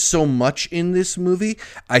doing so much in this movie.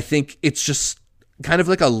 I think it's just kind of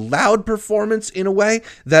like a loud performance in a way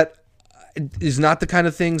that is not the kind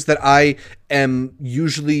of things that I am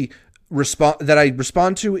usually respond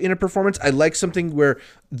to in a performance. I like something where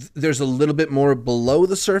there's a little bit more below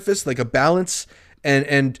the surface, like a balance.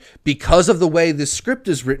 And because of the way this script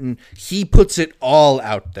is written, he puts it all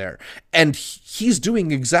out there. And he's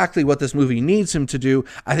doing exactly what this movie needs him to do.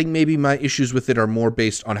 I think maybe my issues with it are more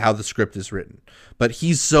based on how the script is written. But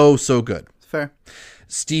he's so good. Fair.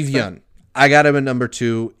 Steve Yeun. I got him at number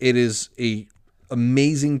 2. It is a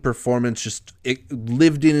amazing performance. Just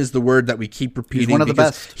lived in is the word that we keep repeating. He's one of the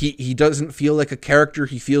best. He doesn't feel like a character.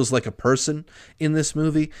 He feels like a person in this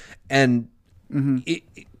movie. And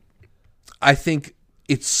I think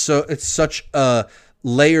it's such a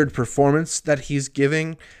layered performance that he's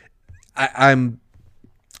giving.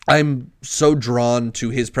 I'm so drawn to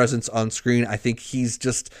his presence on screen. I think he's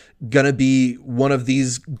just gonna be one of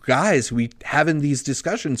these guys we have in these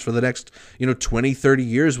discussions for the next 20, 30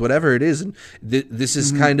 years, whatever it is. And this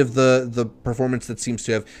is kind of the performance that seems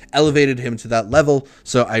to have elevated him to that level.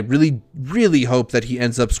 So I really, really hope that he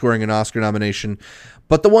ends up scoring an Oscar nomination.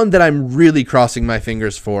 But the one that I'm really crossing my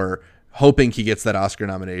fingers for, hoping he gets that Oscar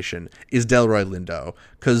nomination, is Delroy Lindo.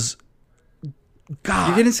 Because, God,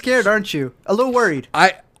 you're getting scared, aren't you? A little worried.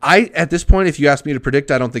 I at this point, if you ask me to predict,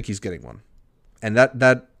 I don't think he's getting one, and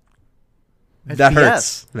that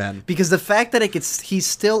hurts, man. Because the fact that he's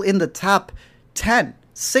still in the top 10,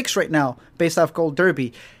 6 right now, based off Gold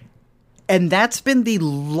Derby, and that's been the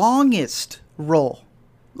longest role.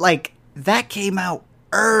 Like, that came out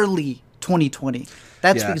early 2020.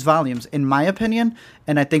 That speaks volumes, in my opinion,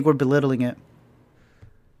 and I think we're belittling it.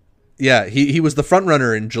 Yeah, he was the front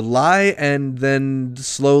runner in July and then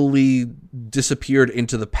slowly disappeared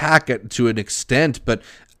into the pack to an extent, but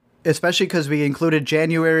especially because we included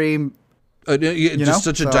January. Just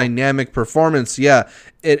such a dynamic performance, yeah.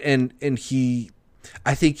 And he,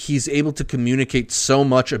 I think he's able to communicate so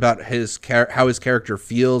much about how his character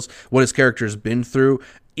feels, what his character's been through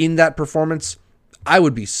in that performance. I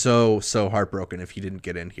would be so heartbroken if he didn't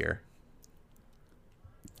get in here.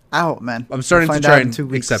 Out, man. I'm starting to try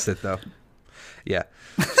and accept it, though. Yeah.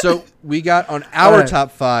 So we got on our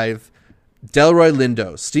top 5, Delroy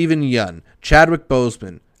Lindo, Steven Yeun, Chadwick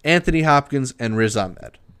Boseman, Anthony Hopkins, and Riz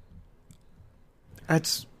Ahmed.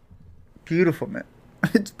 That's beautiful, man.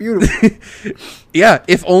 It's beautiful. Yeah,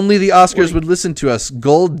 if only the Oscars would listen to us.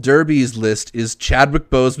 Gold Derby's list is Chadwick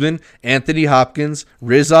Boseman, Anthony Hopkins,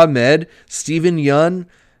 Riz Ahmed, Steven Yeun,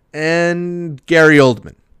 and Gary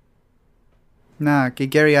Oldman. Nah, get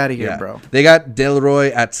Gary out of here, bro. They got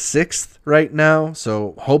Delroy at 6th right now,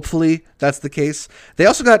 so hopefully that's the case. They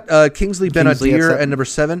also got Kingsley Ben-Adir at number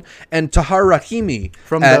 7 and Tahar Rahimi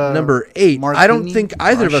at number 8. I don't think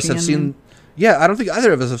either of us have seen. Yeah, I don't think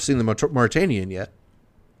either of us have seen the Mauritanian yet.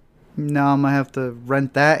 No, I'm gonna have to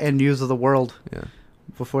rent that and News of the World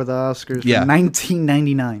before the Oscars. Yeah,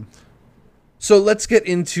 1999. So let's get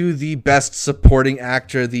into the best supporting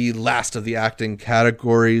actor, the last of the acting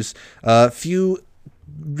categories. A few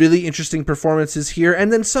really interesting performances here,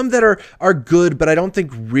 and then some that are good, but I don't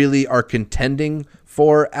think really are contending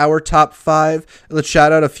for our top 5. Let's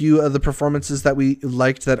shout out a few of the performances that we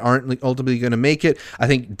liked that aren't ultimately going to make it. I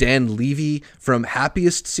think Dan Levy from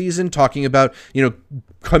Happiest Season, talking about,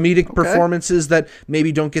 comedic performances that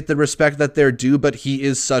maybe don't get the respect that they're due, but he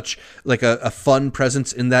is such like a fun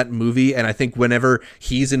presence in that movie. And I think whenever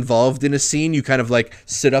he's involved in a scene, you kind of like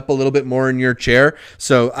sit up a little bit more in your chair.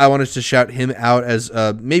 So I wanted to shout him out as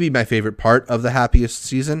maybe my favorite part of the Happiest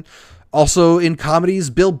Season. Also in comedies,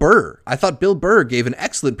 Bill Burr. I thought Bill Burr gave an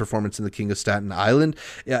excellent performance in The King of Staten Island.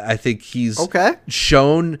 I think he's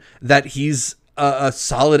shown that he's a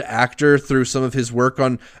solid actor through some of his work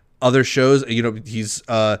on other shows. He's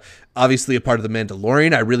obviously a part of The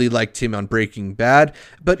Mandalorian. I really liked him on Breaking Bad,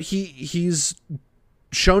 but he's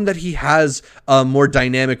shown that he has a more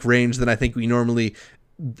dynamic range than I think we normally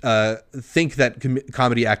think that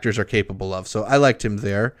comedy actors are capable of. So I liked him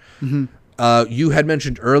there. Mm-hmm. You had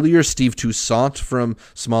mentioned earlier Steve Toussaint from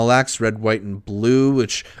Small Axe, Red, White, and Blue,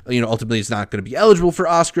 which ultimately is not going to be eligible for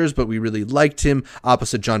Oscars, but we really liked him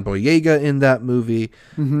opposite John Boyega in that movie.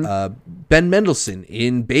 Mm-hmm. Ben Mendelsohn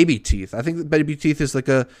in Baby Teeth. I think that Baby Teeth is like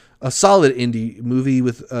a solid indie movie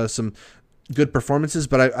with some good performances,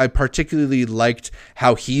 but I particularly liked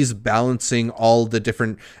how he's balancing all the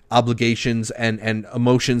different obligations and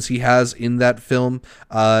emotions he has in that film.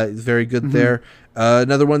 Very good there.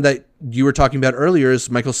 Another one that you were talking about earlier is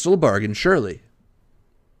Michael Stuhlbarg in Shirley.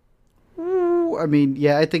 I mean,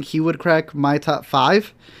 yeah, I think he would crack my top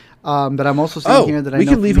 5. But I'm also saying here that I we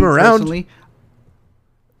know can leave him around.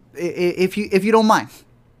 If you don't mind.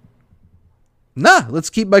 Nah, let's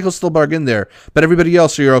keep Michael Stuhlbarg in there. But everybody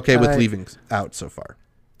else, you're okay with leaving out so far.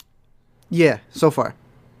 Yeah, so far.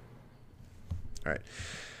 All right.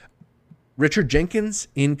 Richard Jenkins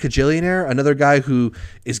in Kajillionaire, another guy who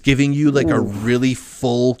is giving you like a really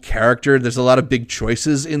full character. There's a lot of big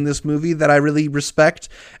choices in this movie that I really respect.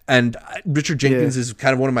 And Richard Jenkins is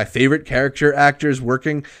kind of one of my favorite character actors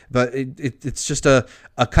working, but it's just a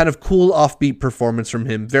kind of cool offbeat performance from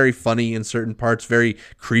him. Very funny in certain parts, very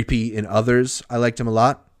creepy in others. I liked him a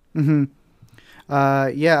lot. Mm-hmm.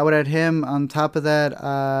 Yeah, I would add him. On top of that,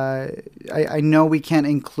 I know we can't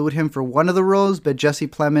include him for one of the roles, but Jesse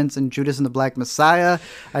Plemons and Judas and the Black Messiah,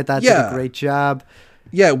 I thought did a great job.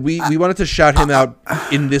 Yeah, we wanted to shout him out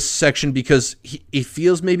in this section because he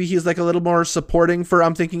feels maybe he's like a little more supporting for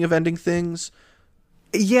I'm Thinking of Ending Things.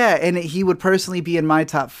 Yeah, and he would personally be in my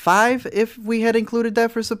top 5 if we had included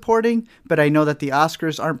that for supporting, but I know that the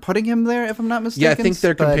Oscars aren't putting him there, if I'm not mistaken. Yeah, I think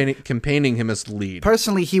they're campaigning him as lead.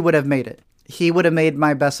 Personally, he would have made it. He would have made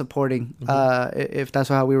my best supporting if that's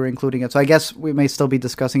how we were including it. So I guess we may still be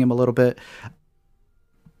discussing him a little bit.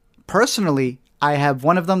 Personally, I have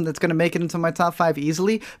one of them that's going to make it into my top 5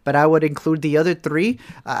 easily, but I would include the other 3.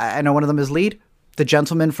 I know one of them is lead. The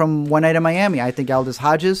gentleman from One Night in Miami. I think Aldous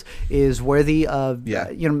Hodges is worthy of,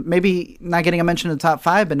 maybe not getting a mention in the top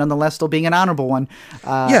 5, but nonetheless still being an honorable one.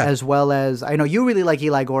 As well as, I know you really like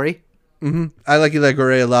Eli Gorey. Mm-hmm. I like Eli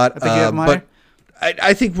Gorey a lot. I think you have him higher.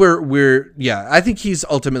 I think I think he's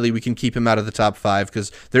ultimately, we can keep him out of the top 5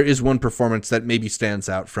 because there is one performance that maybe stands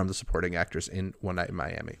out from the supporting actors in One Night in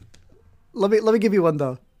Miami. Let me give you one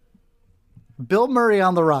though. Bill Murray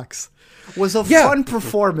on the Rocks was a fun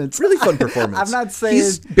performance. Really fun performance. I'm not saying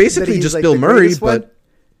he's basically just like Bill Murray, but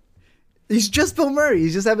he's just Bill Murray.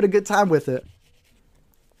 He's just having a good time with it.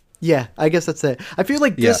 Yeah, I guess that's it. I feel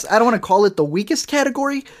like this, I don't want to call it the weakest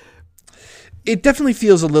category. It definitely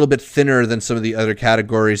feels a little bit thinner than some of the other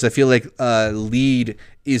categories. I feel like lead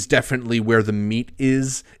is definitely where the meat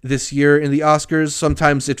is this year in the Oscars.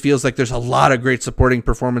 Sometimes it feels like there's a lot of great supporting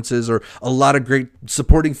performances or a lot of great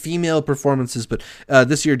supporting female performances, but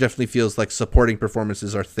this year definitely feels like supporting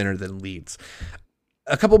performances are thinner than leads.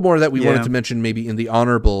 A couple more that we wanted to mention maybe in the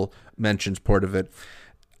honorable mentions part of it.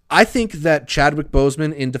 I think that Chadwick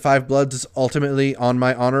Boseman in Da 5 Bloods is ultimately on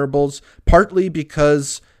my honorables, partly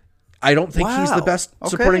because I don't think he's the best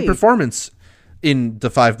supporting performance in Da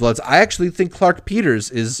 5 Bloods. I actually think Clark Peters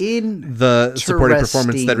is the supporting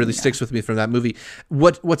performance that really sticks with me from that movie.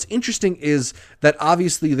 What's interesting is that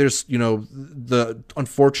obviously there's, the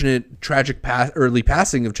unfortunate, tragic early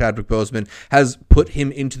passing of Chadwick Boseman has put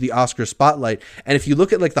him into the Oscar spotlight. And if you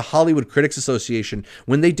look at like the Hollywood Critics Association,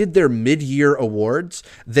 when they did their mid-year awards,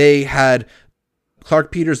 they had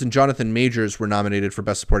Clark Peters and Jonathan Majors were nominated for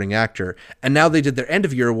Best Supporting Actor, and now they did their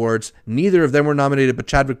end-of-year awards. Neither of them were nominated, but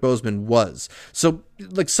Chadwick Boseman was. So,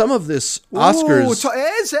 like, some of this Oscars...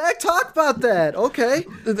 Hey, Zach, talk about that. Okay.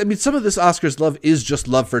 I mean, some of this Oscars love is just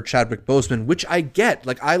love for Chadwick Boseman, which I get.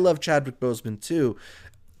 Like, I love Chadwick Boseman, too.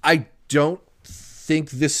 I don't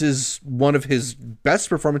think this is one of his best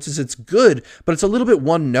performances. It's good, but it's a little bit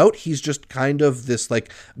one note. He's just kind of this,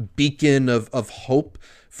 like, beacon of hope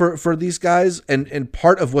for these guys, and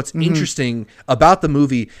part of what's interesting about the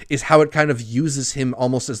movie is how it kind of uses him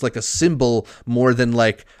almost as like a symbol more than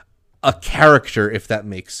like a character, if that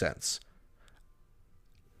makes sense.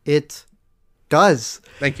 It does.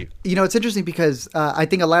 Thank you. It's interesting because I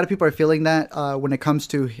think a lot of people are feeling that when it comes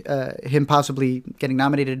to him possibly getting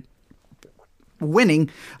nominated, winning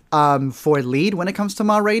for lead when it comes to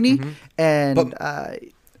Ma Rainey, and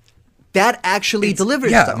that actually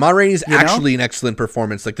delivers. Yeah, Ma Rainey's actually an excellent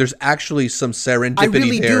performance. Like, there's actually some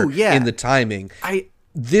serendipity in the timing.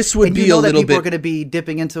 This would be a little bit. People are going to be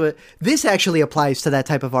dipping into it. This actually applies to that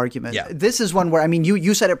type of argument. Yeah. This is one where, I mean,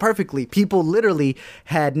 you said it perfectly. People literally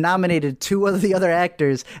had nominated 2 of the other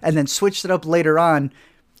actors and then switched it up later on.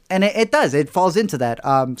 And it does. It falls into that.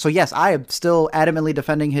 So, yes, I am still adamantly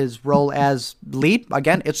defending his role as lead.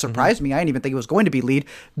 Again, it surprised me. I didn't even think it was going to be lead.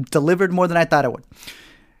 Delivered more than I thought it would.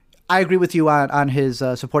 I agree with you on his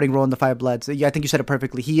supporting role in Da 5 Bloods. Yeah, I think you said it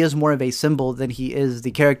perfectly. He is more of a symbol than he is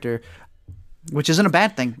the character, which isn't a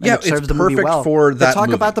bad thing. Yeah, it serves it's the movie perfect well. for that Talk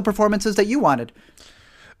movie. about the performances that you wanted.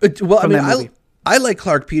 I I like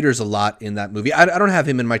Clark Peters a lot in that movie. I don't have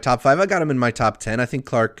him in my top 5. I got him in my top 10. I think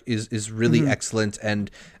Clark is really excellent and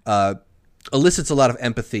elicits a lot of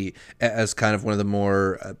empathy as kind of one of the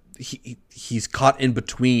more he's caught in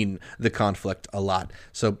between the conflict a lot.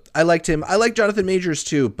 So I liked him. I like Jonathan Majors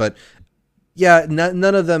too, but yeah,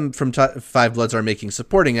 none of them from Five Bloods are making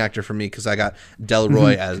supporting actor for me because I got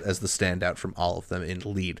Delroy as the standout from all of them in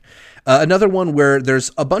lead. Another one where there's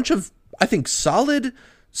a bunch of, I think, solid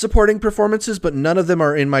supporting performances, but none of them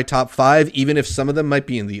are in my top 5, even if some of them might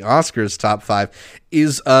be in the Oscars top 5,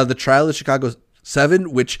 is The Trial of Chicago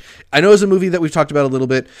 7, which I know is a movie that we've talked about a little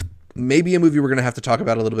bit, maybe a movie we're going to have to talk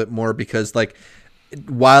about a little bit more because, like,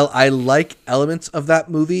 while I like elements of that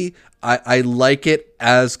movie, I like it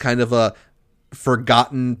as kind of a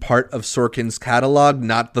forgotten part of Sorkin's catalog,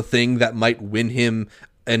 not the thing that might win him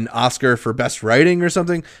an Oscar for best writing or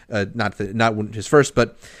something. Not his first,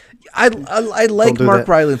 but I like Mark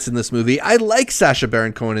Rylance in this movie. I like Sacha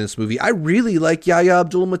Baron Cohen in this movie. I really like Yahya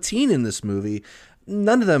Abdul-Mateen in this movie.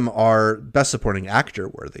 None of them are best supporting actor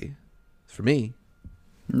worthy for me.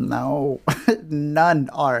 No, none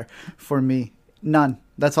are for me. None.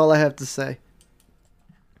 That's all I have to say.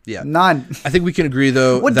 Yeah. None. I think we can agree,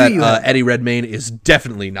 though, that Eddie Redmayne is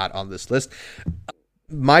definitely not on this list.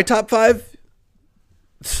 My top 5?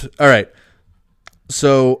 All right.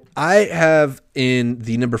 So I have in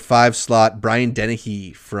the number 5 slot Brian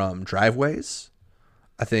Dennehy from Driveways.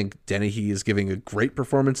 I think Dennehy is giving a great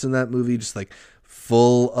performance in that movie, just like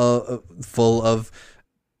full of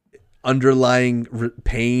underlying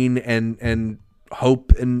pain and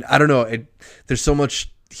hope, and I don't know. There's so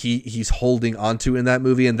much he's holding onto in that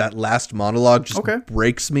movie, and that last monologue just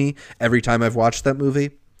breaks me every time I've watched that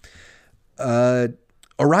movie.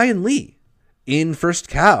 Orion Lee in First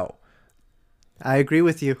Cow. I agree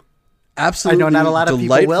with you. Absolutely, I know not a lot of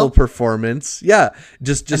people delightful will. Performance. Yeah,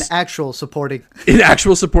 just an actual supporting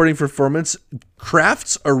performance.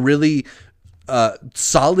 Crafts a really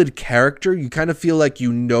solid character. You kind of feel like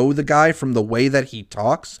you know the guy from the way that he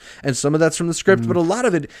talks, and some of that's from the script, but a lot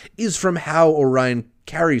of it is from how Orion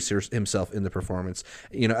carries himself in the performance.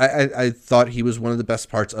 You know, I thought he was one of the best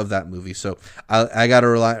parts of that movie. So I got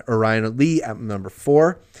Orion Lee at number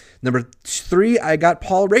 4. Number 3, I got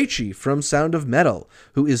Paul Raci from Sound of Metal,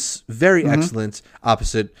 who is very excellent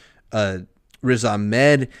opposite Riz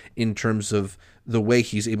Ahmed in terms of the way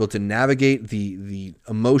he's able to navigate the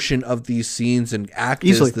emotion of these scenes and act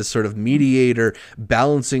as this sort of mediator,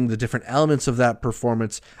 balancing the different elements of that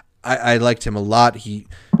performance. I liked him a lot.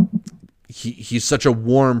 He's such a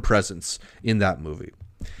warm presence in that movie.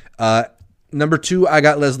 Number 2, I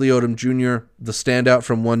got Leslie Odom Jr., the standout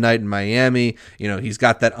from One Night in Miami. You know, he's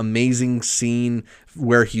got that amazing scene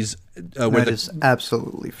where he's that is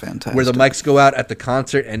absolutely fantastic. Where the mics go out at the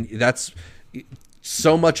concert, and that's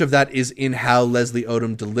so much of that is in how Leslie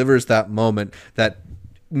Odom delivers that moment that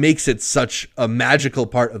makes it such a magical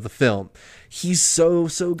part of the film. He's so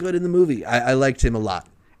good in the movie. I liked him a lot.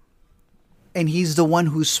 And he's the one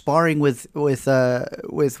who's sparring with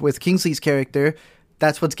Kingsley's character.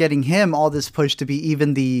 That's what's getting him all this push to be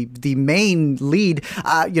even the main lead.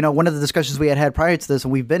 One of the discussions we had prior to this,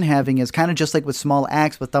 and we've been having, is kind of just like with small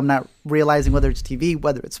acts, with them not realizing whether it's TV,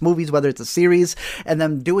 whether it's movies, whether it's a series, and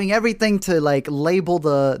them doing everything to like label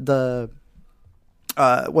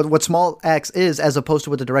what small acts is, as opposed to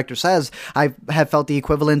what the director says. I have felt the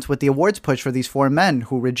equivalent with the awards push for these 4 men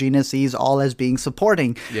who Regina sees all as being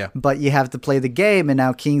supporting. Yeah. But you have to play the game, and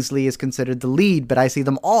now Kingsley is considered the lead, but I see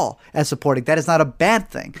them all as supporting. That is not a bad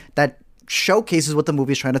thing. That showcases what the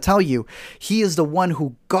movie is trying to tell you. He is the one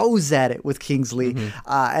who goes at it with Kingsley,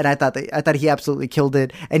 and I thought he absolutely killed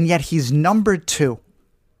it. And yet he's number 2,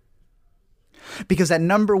 because at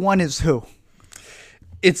number 1 is who?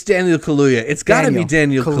 It's Daniel Kaluuya. It's got to be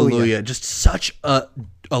Daniel Kaluuya. Just such a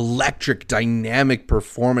electric, dynamic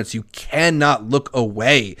performance. You cannot look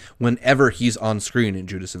away whenever he's on screen in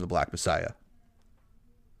Judas and the Black Messiah.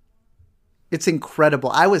 It's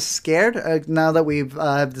incredible. I was scared now that we've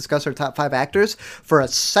discussed our top 5 actors. For a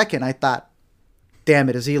second, I thought, damn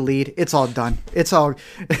it, is he a lead? It's all done. It's all...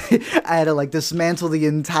 I had to like dismantle the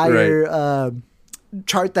entire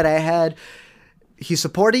chart that I had. He's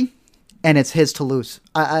supporting, and it's his to lose.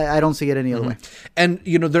 I don't see it any other way. And,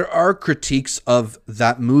 you know, there are critiques of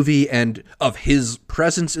that movie and of his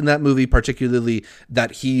presence in that movie, particularly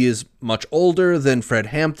that he is much older than Fred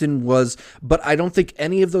Hampton was. But I don't think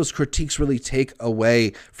any of those critiques really take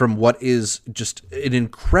away from what is just an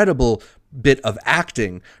incredible bit of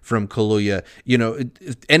acting from Kaluuya. You know,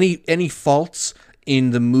 any faults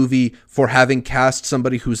in the movie for having cast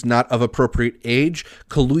somebody who's not of appropriate age,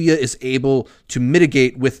 Kaluuya is able to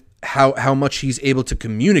mitigate with how much he's able to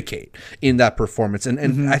communicate in that performance.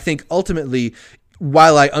 And I think ultimately,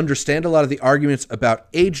 while I understand a lot of the arguments about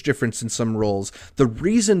age difference in some roles, the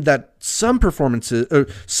reason that some performances, or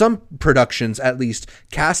some productions at least,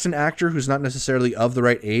 cast an actor who's not necessarily of the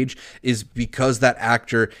right age is because that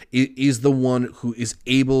actor is the one who is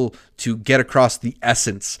able to get across the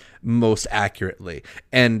essence most accurately.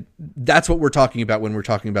 And that's what we're talking about when we're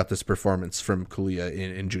talking about this performance from Kaluuya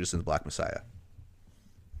in Judas and the Black Messiah.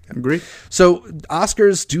 Agree. So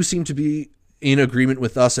Oscars do seem to be in agreement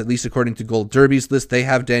with us, at least according to Gold Derby's list. They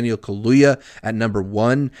have Daniel Kaluuya at number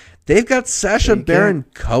 1. They've got Sacha Baron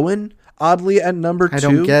Cohen, oddly, at number 2. I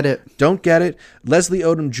don't get it. Don't get it. Leslie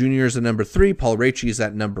Odom Jr. is at number 3. Paul Raci is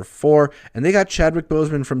at number 4. And they got Chadwick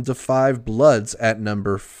Boseman from Da 5 Bloods at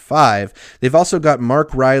number 5. They've also got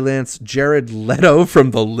Mark Rylance, Jared Leto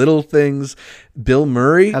from The Little Things, Bill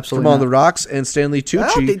Murray from On the Rocks, and Stanley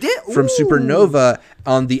Tucci from Supernova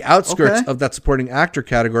on the outskirts of that supporting actor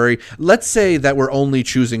category. Let's say that we're only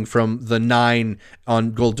choosing from the 9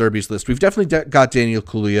 on Gold Derby's list. We've definitely got Daniel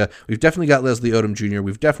Kaluuya. We've definitely got Leslie Odom Jr.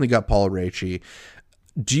 We've definitely got Paul Raci.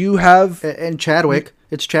 Do you have... And Chadwick.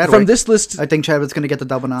 It's Chadwick. From this list... I think Chadwick's going to get the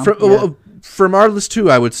double nom. From our list, too,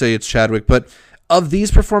 I would say it's Chadwick. But of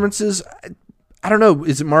these performances, I don't know.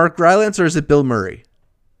 Is it Mark Rylance or is it Bill Murray?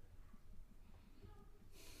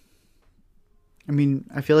 I mean,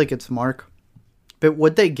 I feel like it's Mark. But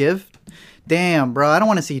would they give? Damn, bro. I don't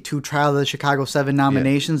want to see 2 Trial of the Chicago 7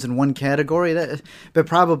 nominations in one category. But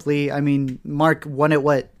probably, I mean, Mark won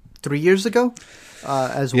it, 3 years ago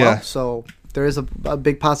as well. So there is a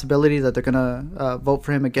big possibility that they're going to vote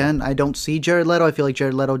for him again. I don't see Jared Leto. I feel like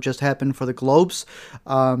Jared Leto just happened for the Globes.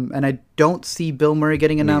 And I don't see Bill Murray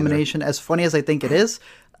getting a nomination. As funny as I think it is,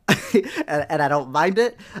 and I don't mind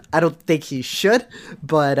it, I don't think he should.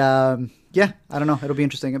 But... yeah, I don't know. It'll be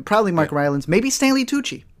interesting. Probably Mark Rylance. Maybe Stanley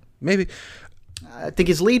Tucci. Maybe. I think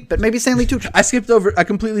he's lead, but maybe Stanley Tucci. I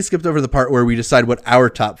completely skipped over the part where we decide what our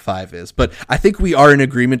top 5 is. But I think we are in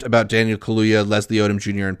agreement about Daniel Kaluuya, Leslie Odom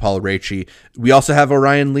Jr., and Paul Raci. We also have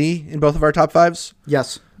Orion Lee in both of our top 5s?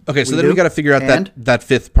 Yes. Okay, so then we got to figure out that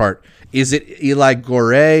 5th part. Is it Eli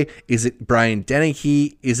Goree? Is it Brian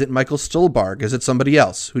Dennehy? Is it Michael Stuhlbarg? Is it somebody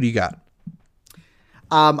else? Who do you got?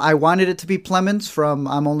 I wanted it to be Plemons from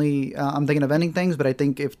I'm Thinking of Ending Things, but I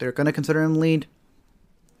think if they're going to consider him lead,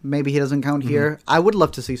 maybe he doesn't count here. I would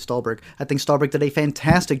love to see Stuhlbarg. I think Stuhlbarg did a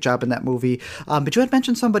fantastic job in that movie. But you had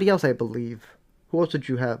mentioned somebody else, I believe. Who else did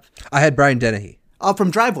you have? I had Brian Dennehy. Oh,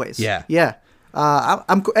 from Driveways. Yeah. Yeah.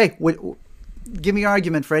 Give me your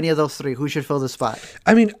argument for any of those 3. Who should fill the spot?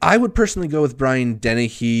 I mean, I would personally go with Brian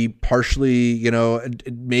Dennehy. Partially,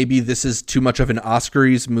 maybe this is too much of an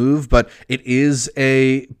Oscars move, but it is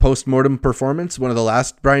a post-mortem performance, one of the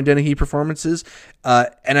last Brian Dennehy performances.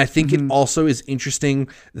 And I think it also is interesting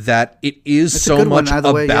that it is so much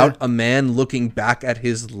about a man looking back at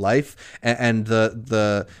his life and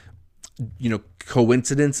the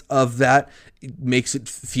coincidence of that. It makes it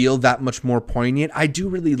feel that much more poignant. I do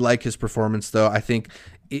really like his performance, though. I think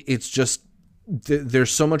it's just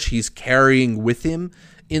there's so much he's carrying with him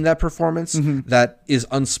in that performance that is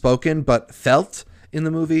unspoken but felt in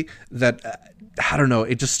the movie that, I don't know,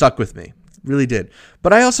 it just stuck with me. It really did.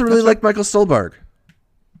 But I also really like Michael Stuhlbarg.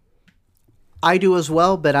 I do as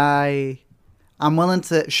well, but I'm willing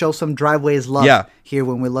to show some Driveways love here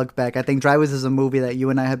when we look back. I think Driveways is a movie that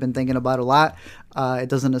you and I have been thinking about a lot. It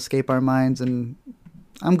doesn't escape our minds, and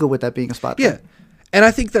I'm good with that being a spot. Yeah. And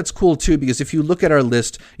I think that's cool, too, because if you look at our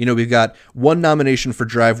list, we've got 1 nomination for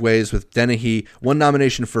Driveways with Dennehy, 1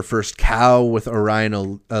 nomination for First Cow with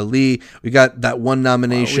Orion Lee. We got that 1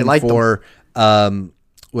 nomination for,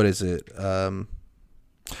 what is it?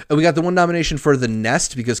 And we got the 1 nomination for The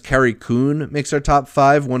Nest because Carrie Coon makes our top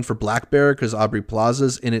 5. 1 for Black Bear because Aubrey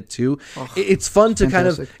Plaza's in it too. It's fun to kind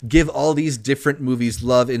of give all these different movies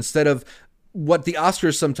love instead of what the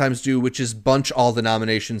Oscars sometimes do, which is bunch all the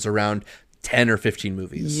nominations around 10 or 15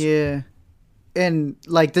 movies. Yeah. And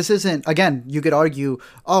this isn't, again, you could argue,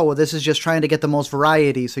 this is just trying to get the most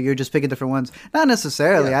variety, so you're just picking different ones. Not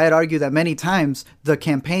necessarily. I'd argue that many times the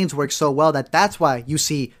campaigns work so well that's why you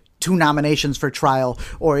see 2 nominations for Trial,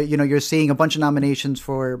 or you're seeing a bunch of nominations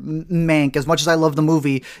for Mank. As much as I love the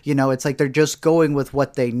movie, it's like they're just going with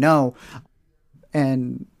what they know,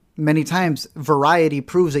 and many times variety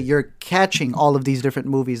proves that you're catching all of these different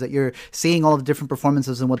movies, that you're seeing all the different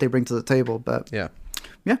performances and what they bring to the table. But yeah,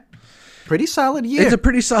 pretty solid year. It's a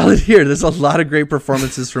pretty solid year. There's a lot of great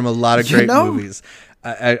performances from a lot of great movies.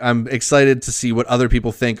 I'm excited to see what other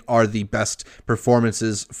people think are the best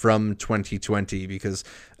performances from 2020, because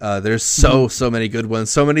there's so many good ones,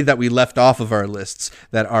 so many that we left off of our lists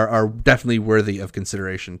that are definitely worthy of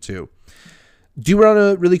consideration too. Do you want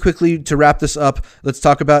to really quickly, to wrap this up, let's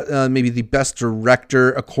talk about maybe the best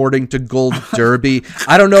director according to Gold Derby.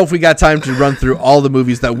 I don't know if we got time to run through all the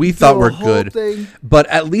movies that we thought were good, but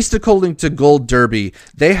at least according to Gold Derby,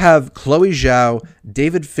 they have Chloe Zhao,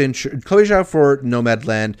 David Fincher, Chloe Zhao for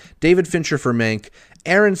Nomadland, David Fincher for Mank,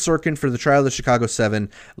 Aaron Sorkin for The Trial of the Chicago 7,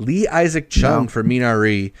 Lee Isaac Chung for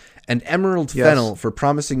Minari, and Emerald Fennell for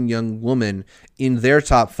Promising Young Woman in their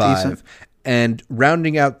top 5. Decent. And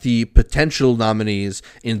rounding out the potential nominees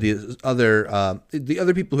in the other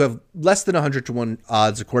people who have less than 100-1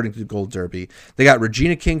 odds according to the Gold Derby, they got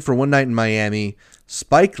Regina King for One Night in Miami,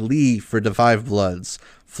 Spike Lee for The Five Bloods,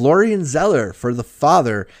 Florian Zeller for The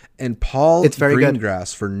Father, and Paul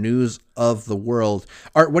Greengrass for News of the World.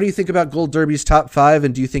 Art, what do you think about Gold Derby's top 5,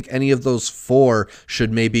 and do you think any of those 4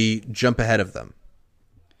 should maybe jump ahead of them?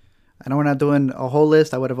 I know we're not doing a whole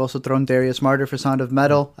list. I would have also thrown Darius Marder for Sound of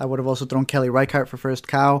Metal. I would have also thrown Kelly Reichardt for First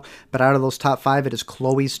Cow. But out of those top 5, it is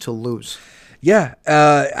Chloe's to lose. Yeah,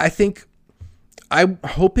 I think I'm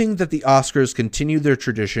hoping that the Oscars continue their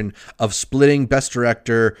tradition of splitting Best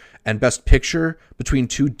Director and Best Picture between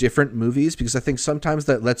 2 different movies, because I think sometimes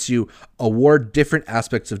that lets you award different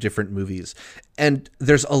aspects of different movies. And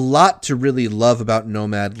there's a lot to really love about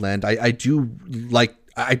Nomadland. I do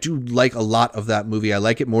like a lot of that movie. I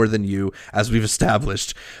like it more than you, as we've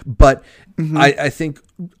established. But I think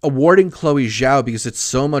awarding Chloe Zhao, because it's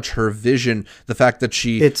so much her vision, the fact that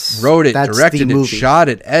she wrote it, directed it, shot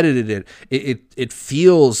it, edited it, it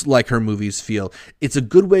feels like her movies feel. It's a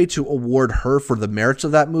good way to award her for the merits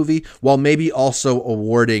of that movie, while maybe also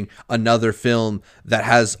awarding another film that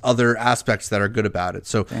has other aspects that are good about it.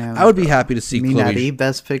 So I would be happy to see Minari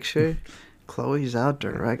Best Picture, Chloe Zhao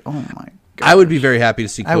direct. Oh my God. I would be very happy to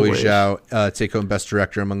see Chloe Zhao take home Best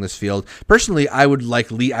Director among this field. Personally, I would like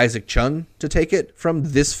Lee Isaac Chung to take it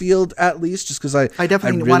from this field, at least, just because I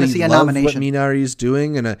definitely want to see a nomination. What Minari is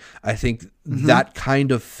doing, and I think that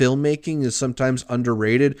kind of filmmaking is sometimes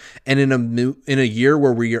underrated. And in a year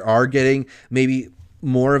where we are getting maybe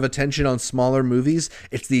more of attention on smaller movies,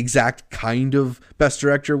 it's the exact kind of Best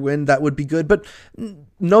Director win that would be good. But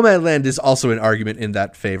Nomadland is also an argument in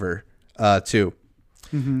that favor, too.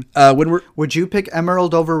 Would you pick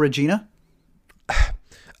Emerald over Regina?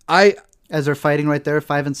 As they're fighting right there,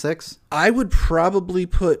 5 and 6. I would probably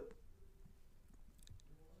put.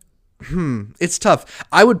 It's tough.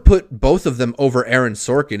 I would put both of them over Aaron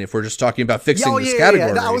Sorkin if we're just talking about fixing this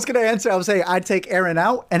category. I was going to answer. I was saying I'd take Aaron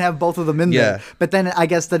out and have both of them in there. But then I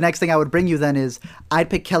guess the next thing I would bring you then is I'd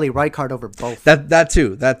pick Kelly Reichardt over both. That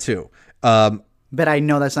too. But I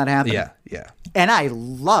know that's not happening. Yeah. And I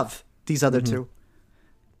love these other 2.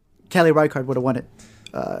 Kelly Reichardt would have won it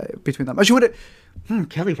between them. She would have.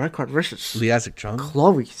 Kelly Reichardt versus Lee Isaac Chung.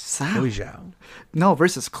 Chloe Zhao. No,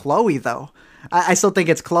 versus Chloe though. I still think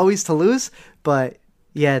it's Chloe's to lose, but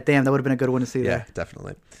yeah, damn, that would have been a good one to see. Yeah,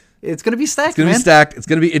 definitely. It's gonna be stacked. It's gonna be stacked. It's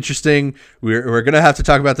gonna be interesting. We're gonna have to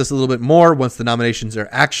talk about this a little bit more once the nominations are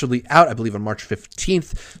actually out. I believe on March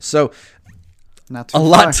 15th. So, not too far.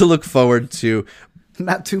 Lot to look forward to.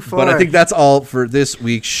 Not too far. But I think that's all for this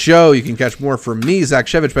week's show. You can catch more from me, Zach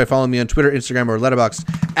Shevich, by following me on Twitter, Instagram, or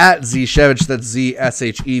Letterboxd at ZShevich. That's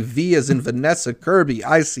Z-S-H-E-V as in Vanessa Kirby,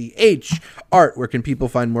 I-C-H. Art, where can people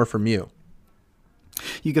find more from you?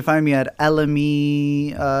 You can find me at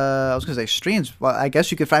LME, I was going to say streams. Well, I guess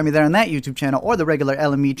you can find me there on that YouTube channel or the regular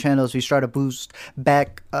LME channel as we start to boost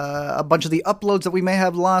back a bunch of the uploads that we may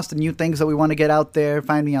have lost and new things that we want to get out there.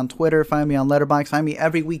 Find me on Twitter, find me on Letterboxd, find me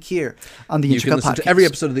every week here on the Intercut Podcast. You can listen to every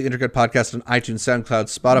episode of the Intercut Podcast on iTunes, SoundCloud,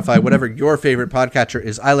 Spotify, whatever your favorite podcatcher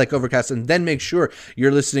is. I like Overcast. And then make sure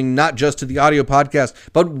you're listening not just to the audio podcast,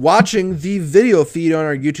 but watching the video feed on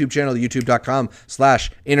our YouTube channel,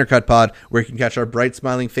 youtube.com/IntercutPod, where you can catch our bright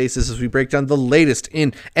smiling faces as we break down the latest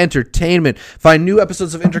in entertainment. Find new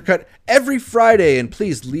episodes of Intercut every Friday, and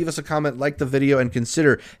please leave us a comment, like the video, and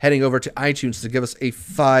consider heading over to iTunes to give us a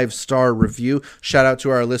 5-star review. Shout out to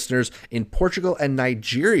our listeners in Portugal and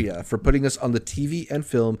Nigeria for putting us on the TV and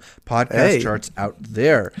film podcast charts out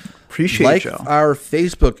there. Appreciate you. Like our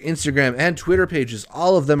Facebook, Instagram, and Twitter pages.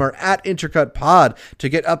 All of them are at Intercut Pod to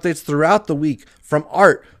get updates throughout the week from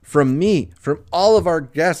Art, from me, from all of our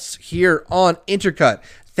guests here on Intercut.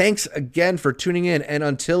 Thanks again for tuning in, and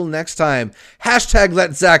until next time, hashtag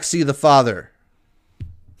let Zach see the Father.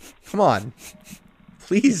 Come on.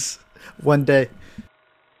 Please. One day.